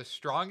 The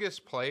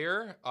strongest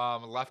player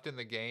left in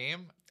the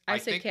game? I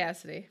think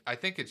Cassidy. I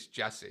think it's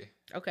Jesse.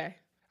 Okay.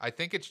 I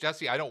think it's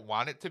Jesse. I don't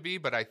want it to be,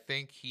 but I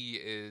think he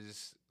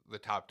is the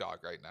top dog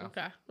right now.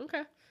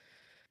 Okay.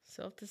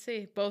 So to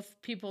see,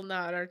 both people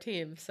not on our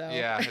team. So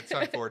yeah, it's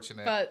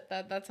unfortunate. But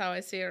that's how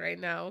I see it right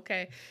now.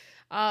 Okay.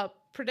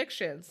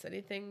 Predictions.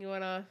 Anything you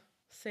want to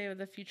say of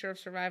the future of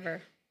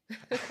Survivor?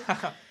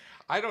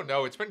 I don't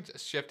know. It's been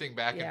shifting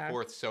back and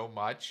forth so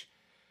much.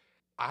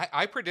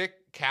 I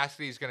predict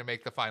Cassidy's going to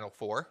make the final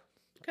 4.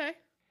 Okay.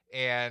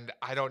 And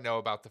I don't know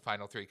about the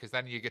final 3, because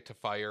then you get to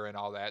fire and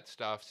all that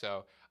stuff.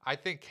 So I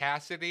think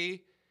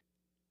Cassidy...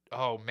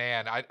 Oh,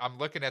 man. I'm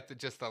looking at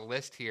the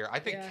list here. I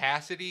think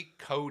Cassidy,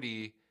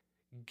 Cody...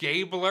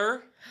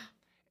 Gabler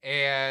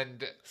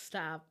and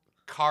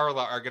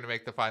Carla are going to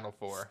make the final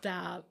 4.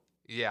 Stop.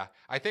 Yeah.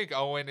 I think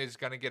Owen is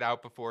going to get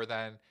out before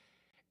then.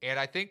 And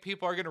I think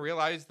people are going to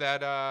realize that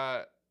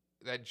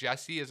that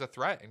Jesse is a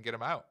threat and get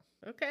him out.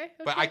 Okay.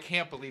 But I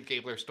can't believe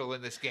Gabler's still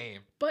in this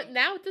game. But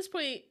now at this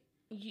point,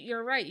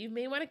 you're right. You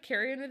may want to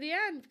carry him to the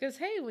end, because,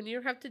 hey, when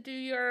you have to do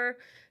your,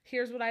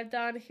 here's what I've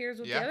done, here's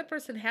what the other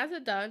person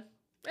hasn't done,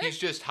 He's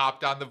just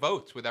hopped on the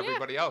votes with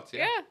everybody else.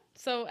 Yeah.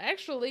 So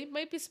actually,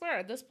 might be smart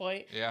at this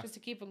point. Yeah. Just to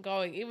keep him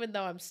going, even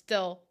though I'm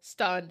still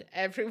stunned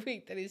every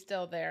week that he's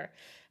still there.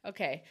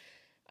 Okay.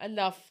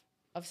 Enough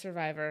of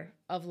Survivor,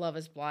 of Love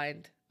is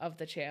Blind, of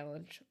the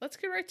challenge. Let's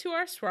get right to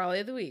our Swarley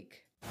of the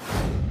Week.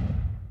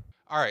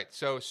 All right.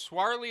 So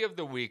Swarley of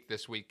the Week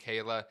this week,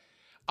 Kayla.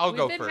 I'll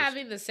go first. We've been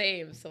having the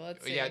same, so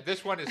let's see. Yeah,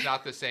 this one is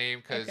not the same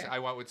because I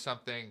went with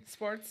something.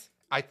 Sports?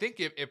 I think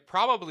it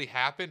probably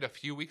happened a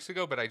few weeks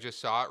ago, but I just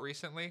saw it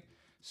recently.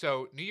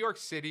 So New York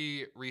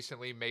City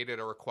recently made it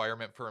a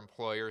requirement for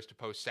employers to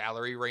post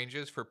salary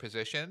ranges for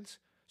positions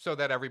so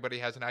that everybody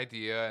has an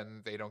idea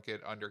and they don't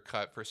get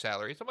undercut for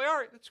salaries. I'm like, all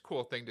right, that's a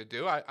cool thing to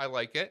do. I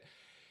like it.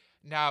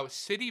 Now,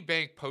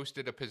 Citibank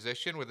posted a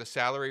position with a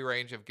salary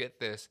range of, get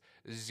this,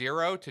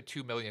 $0 to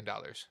 $2 million.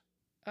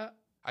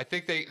 I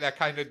think that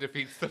kind of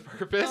defeats the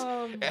purpose.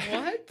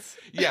 What?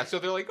 Yeah, so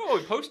they're like, oh,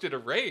 we posted a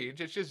range.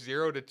 It's just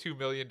 $0 to $2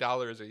 million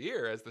a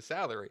year as the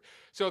salary.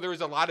 So there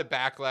was a lot of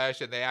backlash,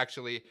 and they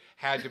actually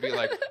had to be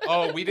like,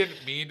 oh, we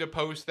didn't mean to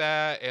post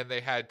that, and they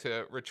had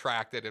to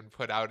retract it and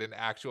put out an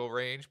actual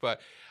range.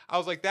 But I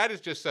was like, that is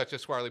just such a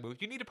Swarley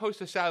move. You need to post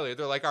a salary.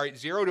 They're like, all right,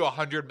 $0 to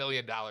 $100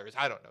 million.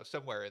 I don't know,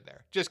 somewhere in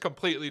there. Just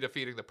completely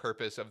defeating the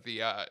purpose of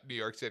the New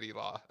York City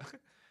law.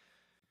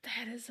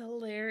 That is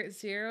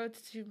hilarious. $0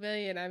 to $2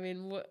 million. I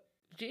mean, what?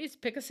 Geez,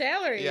 pick a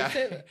salary. Yeah,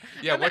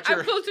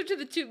 I'm closer to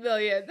the $2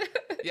 million.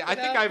 Yeah, I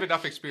think I have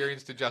enough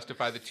experience to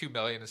justify the $2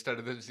 million instead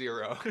of the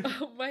 $0.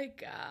 Oh my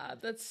God,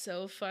 that's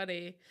so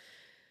funny.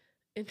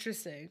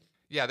 Interesting.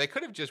 Yeah, they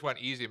could have just went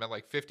easy, meant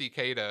like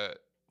 $50K to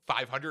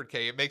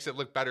 $500K. It makes it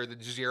look better than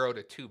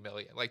 $0 to $2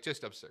 million. Like,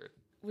 just absurd.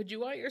 Would you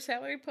want your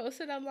salary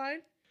posted online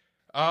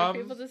for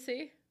people to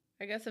see?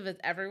 I guess if it's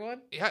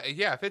everyone.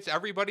 Yeah. If it's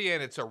everybody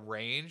and it's a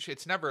range,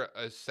 it's never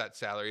a set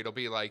salary. It'll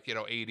be like,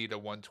 80 to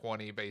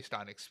 120 based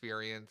on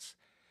experience.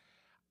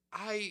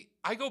 I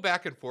go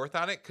back and forth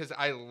on it because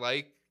I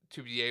like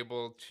to be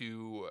able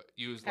to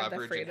use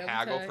leverage and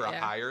haggle for a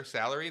higher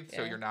salary,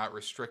 so you're not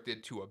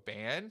restricted to a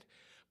band.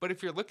 But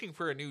if you're looking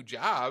for a new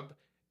job,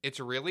 it's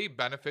really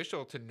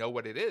beneficial to know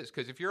what it is,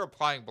 because if you're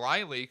applying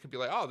blindly, you could be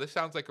like, oh, this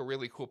sounds like a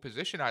really cool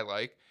position I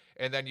like.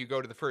 And then you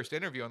go to the first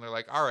interview and they're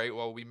like, all right,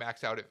 well, we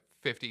max out at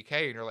 $50K.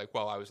 And you're like,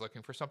 well, I was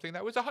looking for something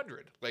that was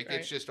 $100. Like,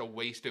 It's just a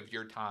waste of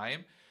your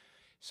time.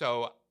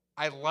 So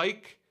I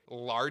like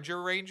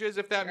larger ranges,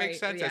 if that makes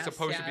sense, as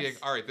opposed to being,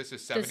 all right, this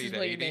is 70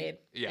 to 80.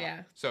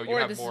 Yeah. So you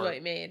have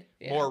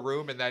more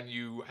room, and then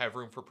you have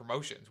room for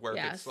promotions, where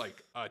if it's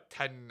like a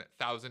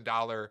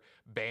 $10,000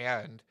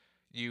 band,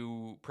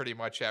 you pretty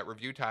much at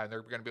review time,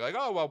 they're going to be like,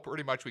 oh, well,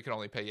 pretty much we can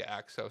only pay you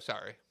X, so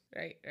sorry.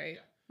 Right. Yeah.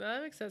 No,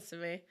 that makes sense to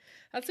me.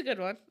 That's a good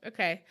one.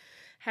 Okay.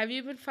 Have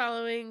you been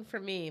following, for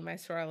me, my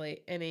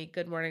Swarley, any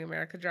Good Morning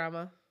America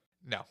drama?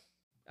 No.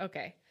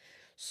 Okay.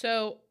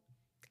 So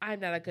I'm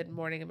not a Good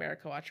Morning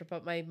America watcher,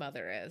 but my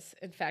mother is.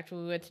 In fact,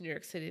 when we went to New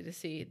York City to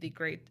see the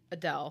great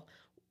Adele,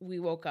 we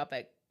woke up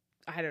at,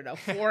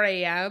 4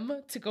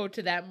 a.m. to go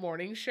to that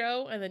morning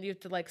show. And then you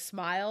have to like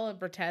smile and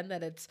pretend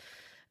that it's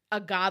a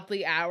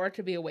godly hour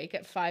to be awake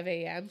at 5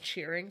 a.m.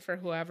 cheering for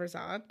whoever's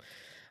on.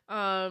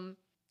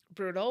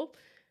 Brutal.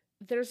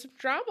 There's some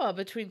drama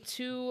between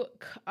two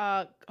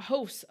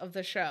hosts of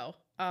the show,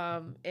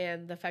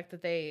 and the fact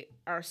that they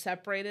are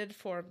separated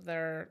from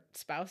their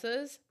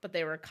spouses, but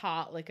they were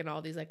caught like in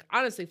all these like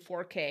honestly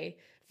 4K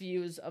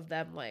views of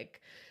them like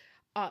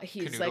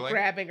he's canoodling, like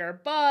grabbing her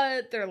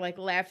butt, they're like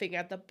laughing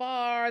at the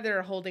bar,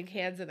 they're holding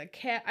hands in a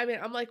cat. I mean,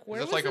 I'm like,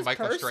 where is this like a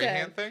Michael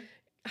Strahan thing?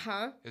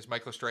 Huh? Is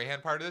Michael Strahan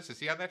part of this? Is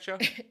he on that show?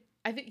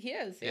 I think he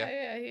is.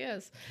 Yeah, he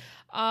is.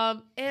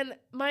 And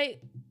my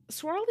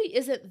Swarley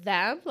isn't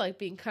them like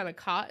being kind of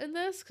caught in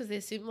this because they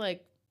seem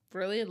like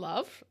really in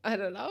love. I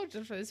don't know,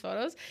 just from these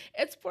photos.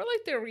 It's more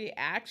like their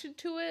reaction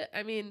to it.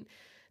 I mean,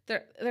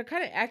 they're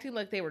kind of acting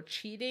like they were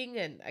cheating,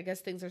 and I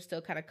guess things are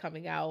still kind of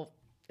coming out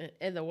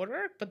in the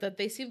woodwork, but that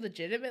they seem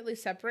legitimately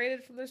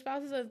separated from their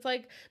spouses. And it's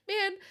like,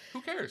 man,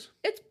 who cares?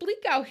 It's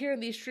bleak out here in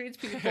these streets,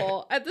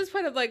 people. At this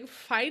point, I'm like,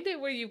 find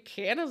it where you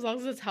can, as long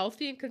as it's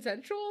healthy and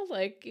consensual.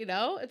 Like,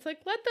 it's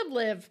like, let them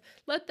live,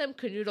 let them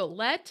canoodle,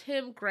 let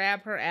him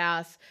grab her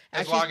ass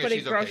as she's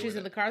putting groceries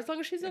in the car, as long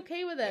as she's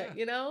okay with it,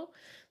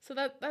 So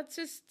that's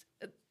just,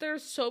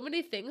 there's so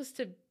many things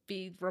to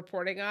be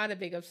reporting on and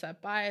being upset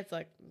by. It's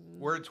like,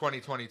 we're in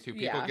 2022.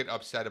 People get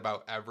upset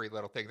about every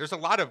little thing. There's a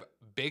lot of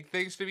big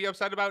things to be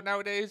upset about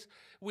nowadays.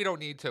 We don't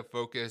need to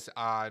focus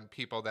on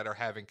people that are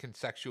having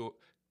consensual.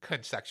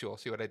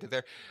 See what I did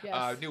there?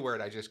 Yes. New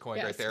word I just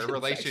coined right there.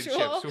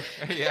 Relationships.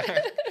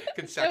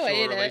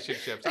 Consensual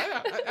relationships.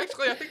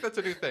 Actually, I think that's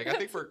a new thing. I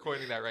think we're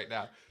coining that right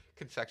now.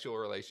 Consensual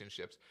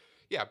relationships.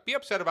 Yeah, be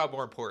upset about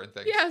more important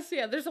things. Yes,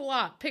 there's a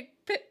lot. Pick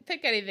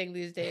anything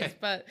these days,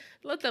 but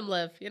let them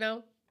live,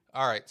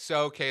 All right,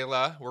 so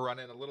Kayla, we're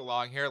running a little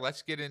long here.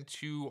 Let's get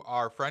into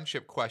our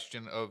friendship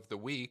question of the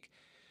week.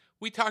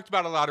 We talked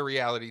about a lot of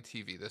reality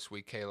TV this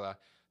week, Kayla.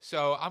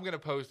 So I'm going to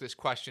pose this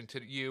question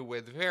to you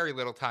with very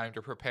little time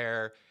to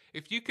prepare.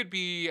 If you could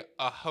be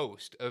a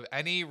host of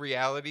any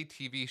reality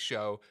TV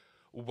show,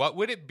 what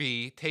would it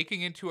be,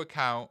 taking into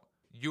account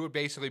you would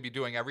basically be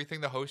doing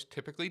everything the host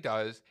typically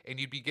does, and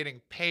you'd be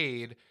getting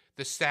paid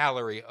the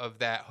salary of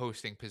that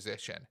hosting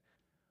position.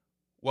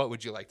 What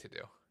would you like to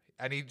do?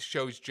 Any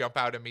shows jump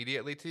out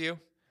immediately to you?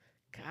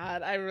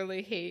 God, I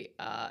really hate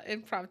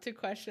impromptu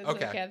questions.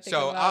 Okay, I can't think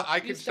so about. I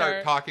can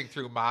start talking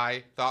through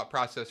my thought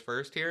process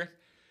first here.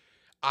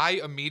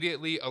 I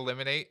immediately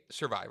eliminate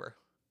Survivor.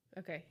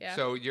 Okay, yeah.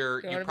 So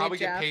you probably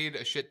get paid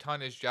a shit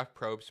ton as Jeff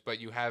Probst, but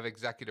you have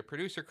executive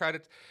producer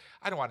credits.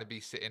 I don't want to be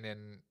sitting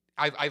in.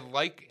 I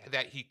like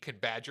that he can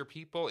badger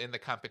people in the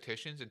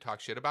competitions and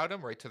talk shit about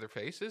them right to their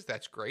faces.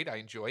 That's great. I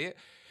enjoy it.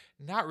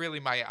 Not really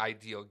my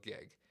ideal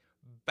gig.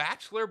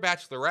 Bachelor,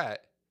 Bachelorette,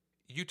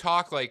 you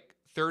talk like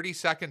 30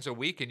 seconds a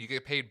week and you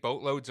get paid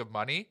boatloads of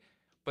money,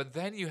 but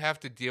then you have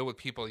to deal with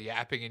people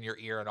yapping in your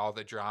ear and all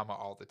the drama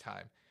all the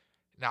time.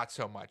 Not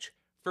so much.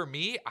 For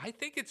me, I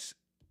think it's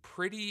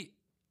pretty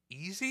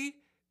easy.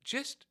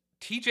 Just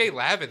TJ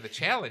Lavin, the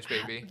challenge,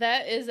 baby.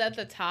 That is at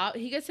the top.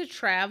 He gets to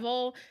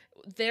travel.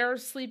 They're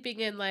sleeping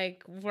in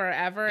like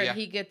wherever, and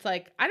he gets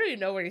like, I don't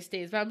even know where he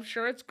stays, but I'm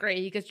sure it's great.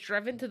 He gets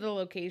driven to the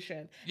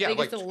location. Yeah,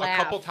 like a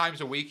couple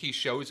times a week he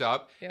shows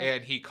up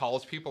and he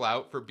calls people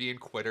out for being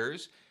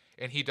quitters,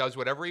 and he does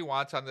whatever he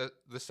wants on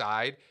the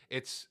side.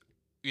 It's,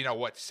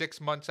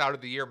 6 months out of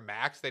the year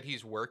max that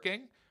he's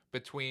working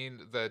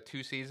between the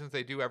 2 seasons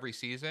they do every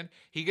season.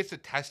 He gets to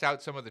test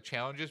out some of the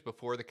challenges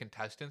before the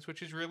contestants,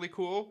 which is really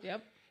cool.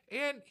 Yep.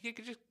 And he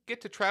could just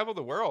get to travel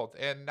the world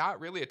and not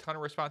really a ton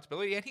of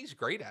responsibility. And he's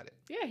great at it.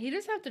 Yeah, he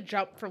doesn't have to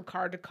jump from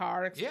car to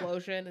car,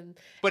 explosion.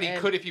 But he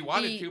could if he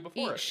wanted to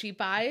before eat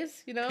sheep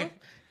eyes,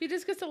 He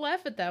just gets to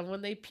laugh at them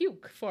when they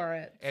puke for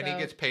it. And he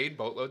gets paid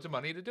boatloads of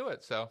money to do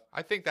it. So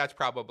I think that's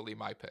probably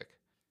my pick.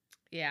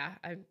 Yeah,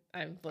 I'm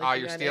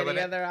looking at any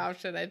other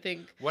option. I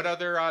think. What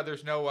other?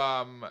 There's no.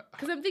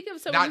 Because I'm thinking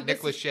of someone. Not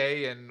Nick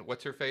Lachey and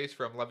what's her face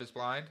from Love Is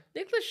Blind.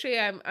 Nick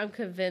Lachey, I'm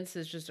convinced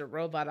is just a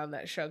robot on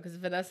that show because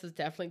Vanessa's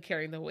definitely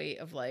carrying the weight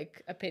of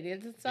like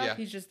opinions and stuff. Yeah.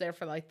 He's just there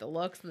for like the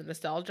looks and the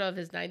nostalgia of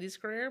his '90s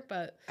career.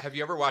 But have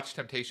you ever watched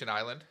Temptation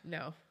Island?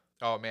 No.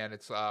 Oh man,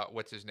 it's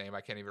what's his name?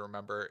 I can't even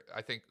remember.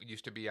 I think it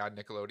used to be on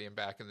Nickelodeon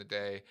back in the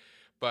day,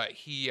 but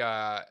he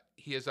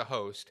is a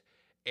host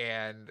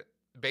and.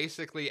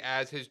 Basically,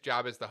 as his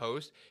job as the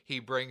host, he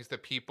brings the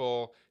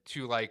people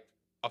to like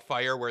a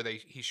fire where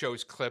he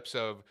shows clips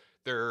of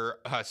their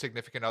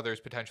significant others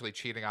potentially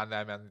cheating on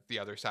them on the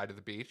other side of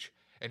the beach,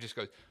 and just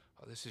goes,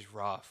 "Oh, this is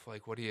rough.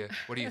 Like, what do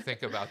you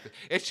think about this?"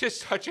 It's just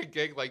such a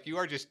gig. Like, you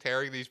are just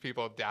tearing these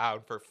people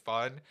down for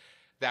fun.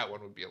 That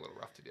one would be a little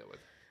rough to deal with.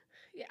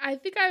 Yeah, I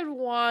think I would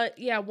want,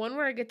 one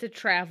where I get to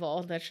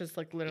travel. That's just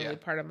like literally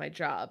part of my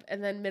job.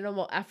 And then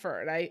minimal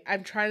effort.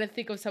 I'm trying to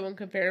think of someone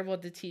comparable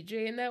to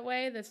TJ in that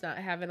way that's not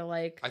having to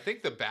like. I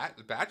think the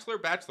Bachelor,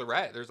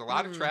 Bachelorette, there's a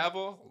lot of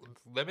travel,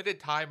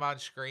 limited time on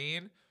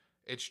screen.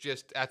 It's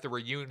just at the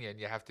reunion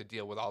you have to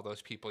deal with all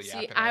those people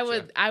yapping.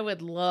 I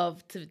would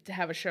love to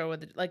have a show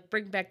with like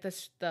bring back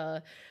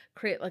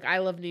create like I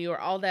Love New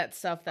York, all that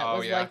stuff that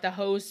was like the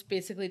host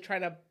basically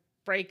trying to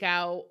break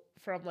out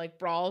from like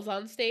brawls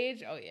on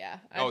stage. Oh yeah.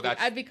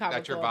 I'd be comical.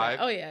 That's your vibe?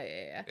 Oh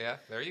yeah. Yeah,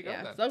 there you go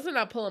then. As long as they're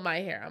not pulling my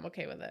hair, I'm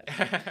okay with it.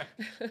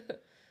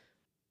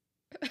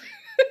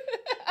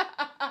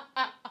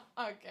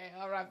 Okay,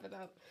 I'll wrap it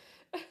up.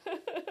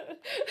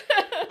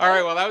 All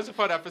right, well that was a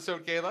fun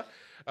episode, Kayla.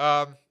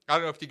 I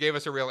don't know if you gave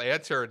us a real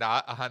answer or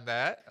not on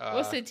that.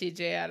 We'll say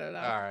TJ, I don't know.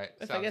 All right.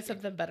 If I get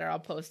something better, I'll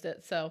post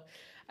it. So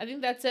I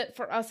think that's it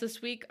for us this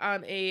week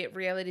on a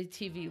reality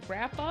TV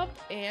wrap up,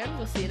 and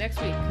we'll see you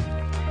next week.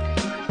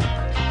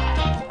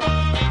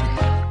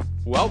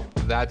 Well,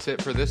 that's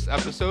it for this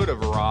episode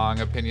of Wrong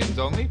Opinions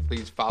Only.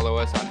 Please follow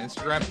us on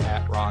Instagram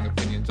at Wrong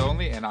Opinions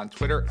Only and on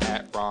Twitter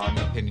at Wrong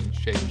Opinions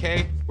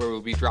JK, where we'll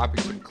be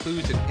dropping some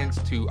clues and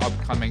hints to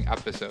upcoming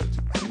episodes.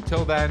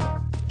 Until then,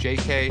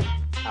 JK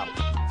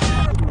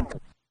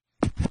out.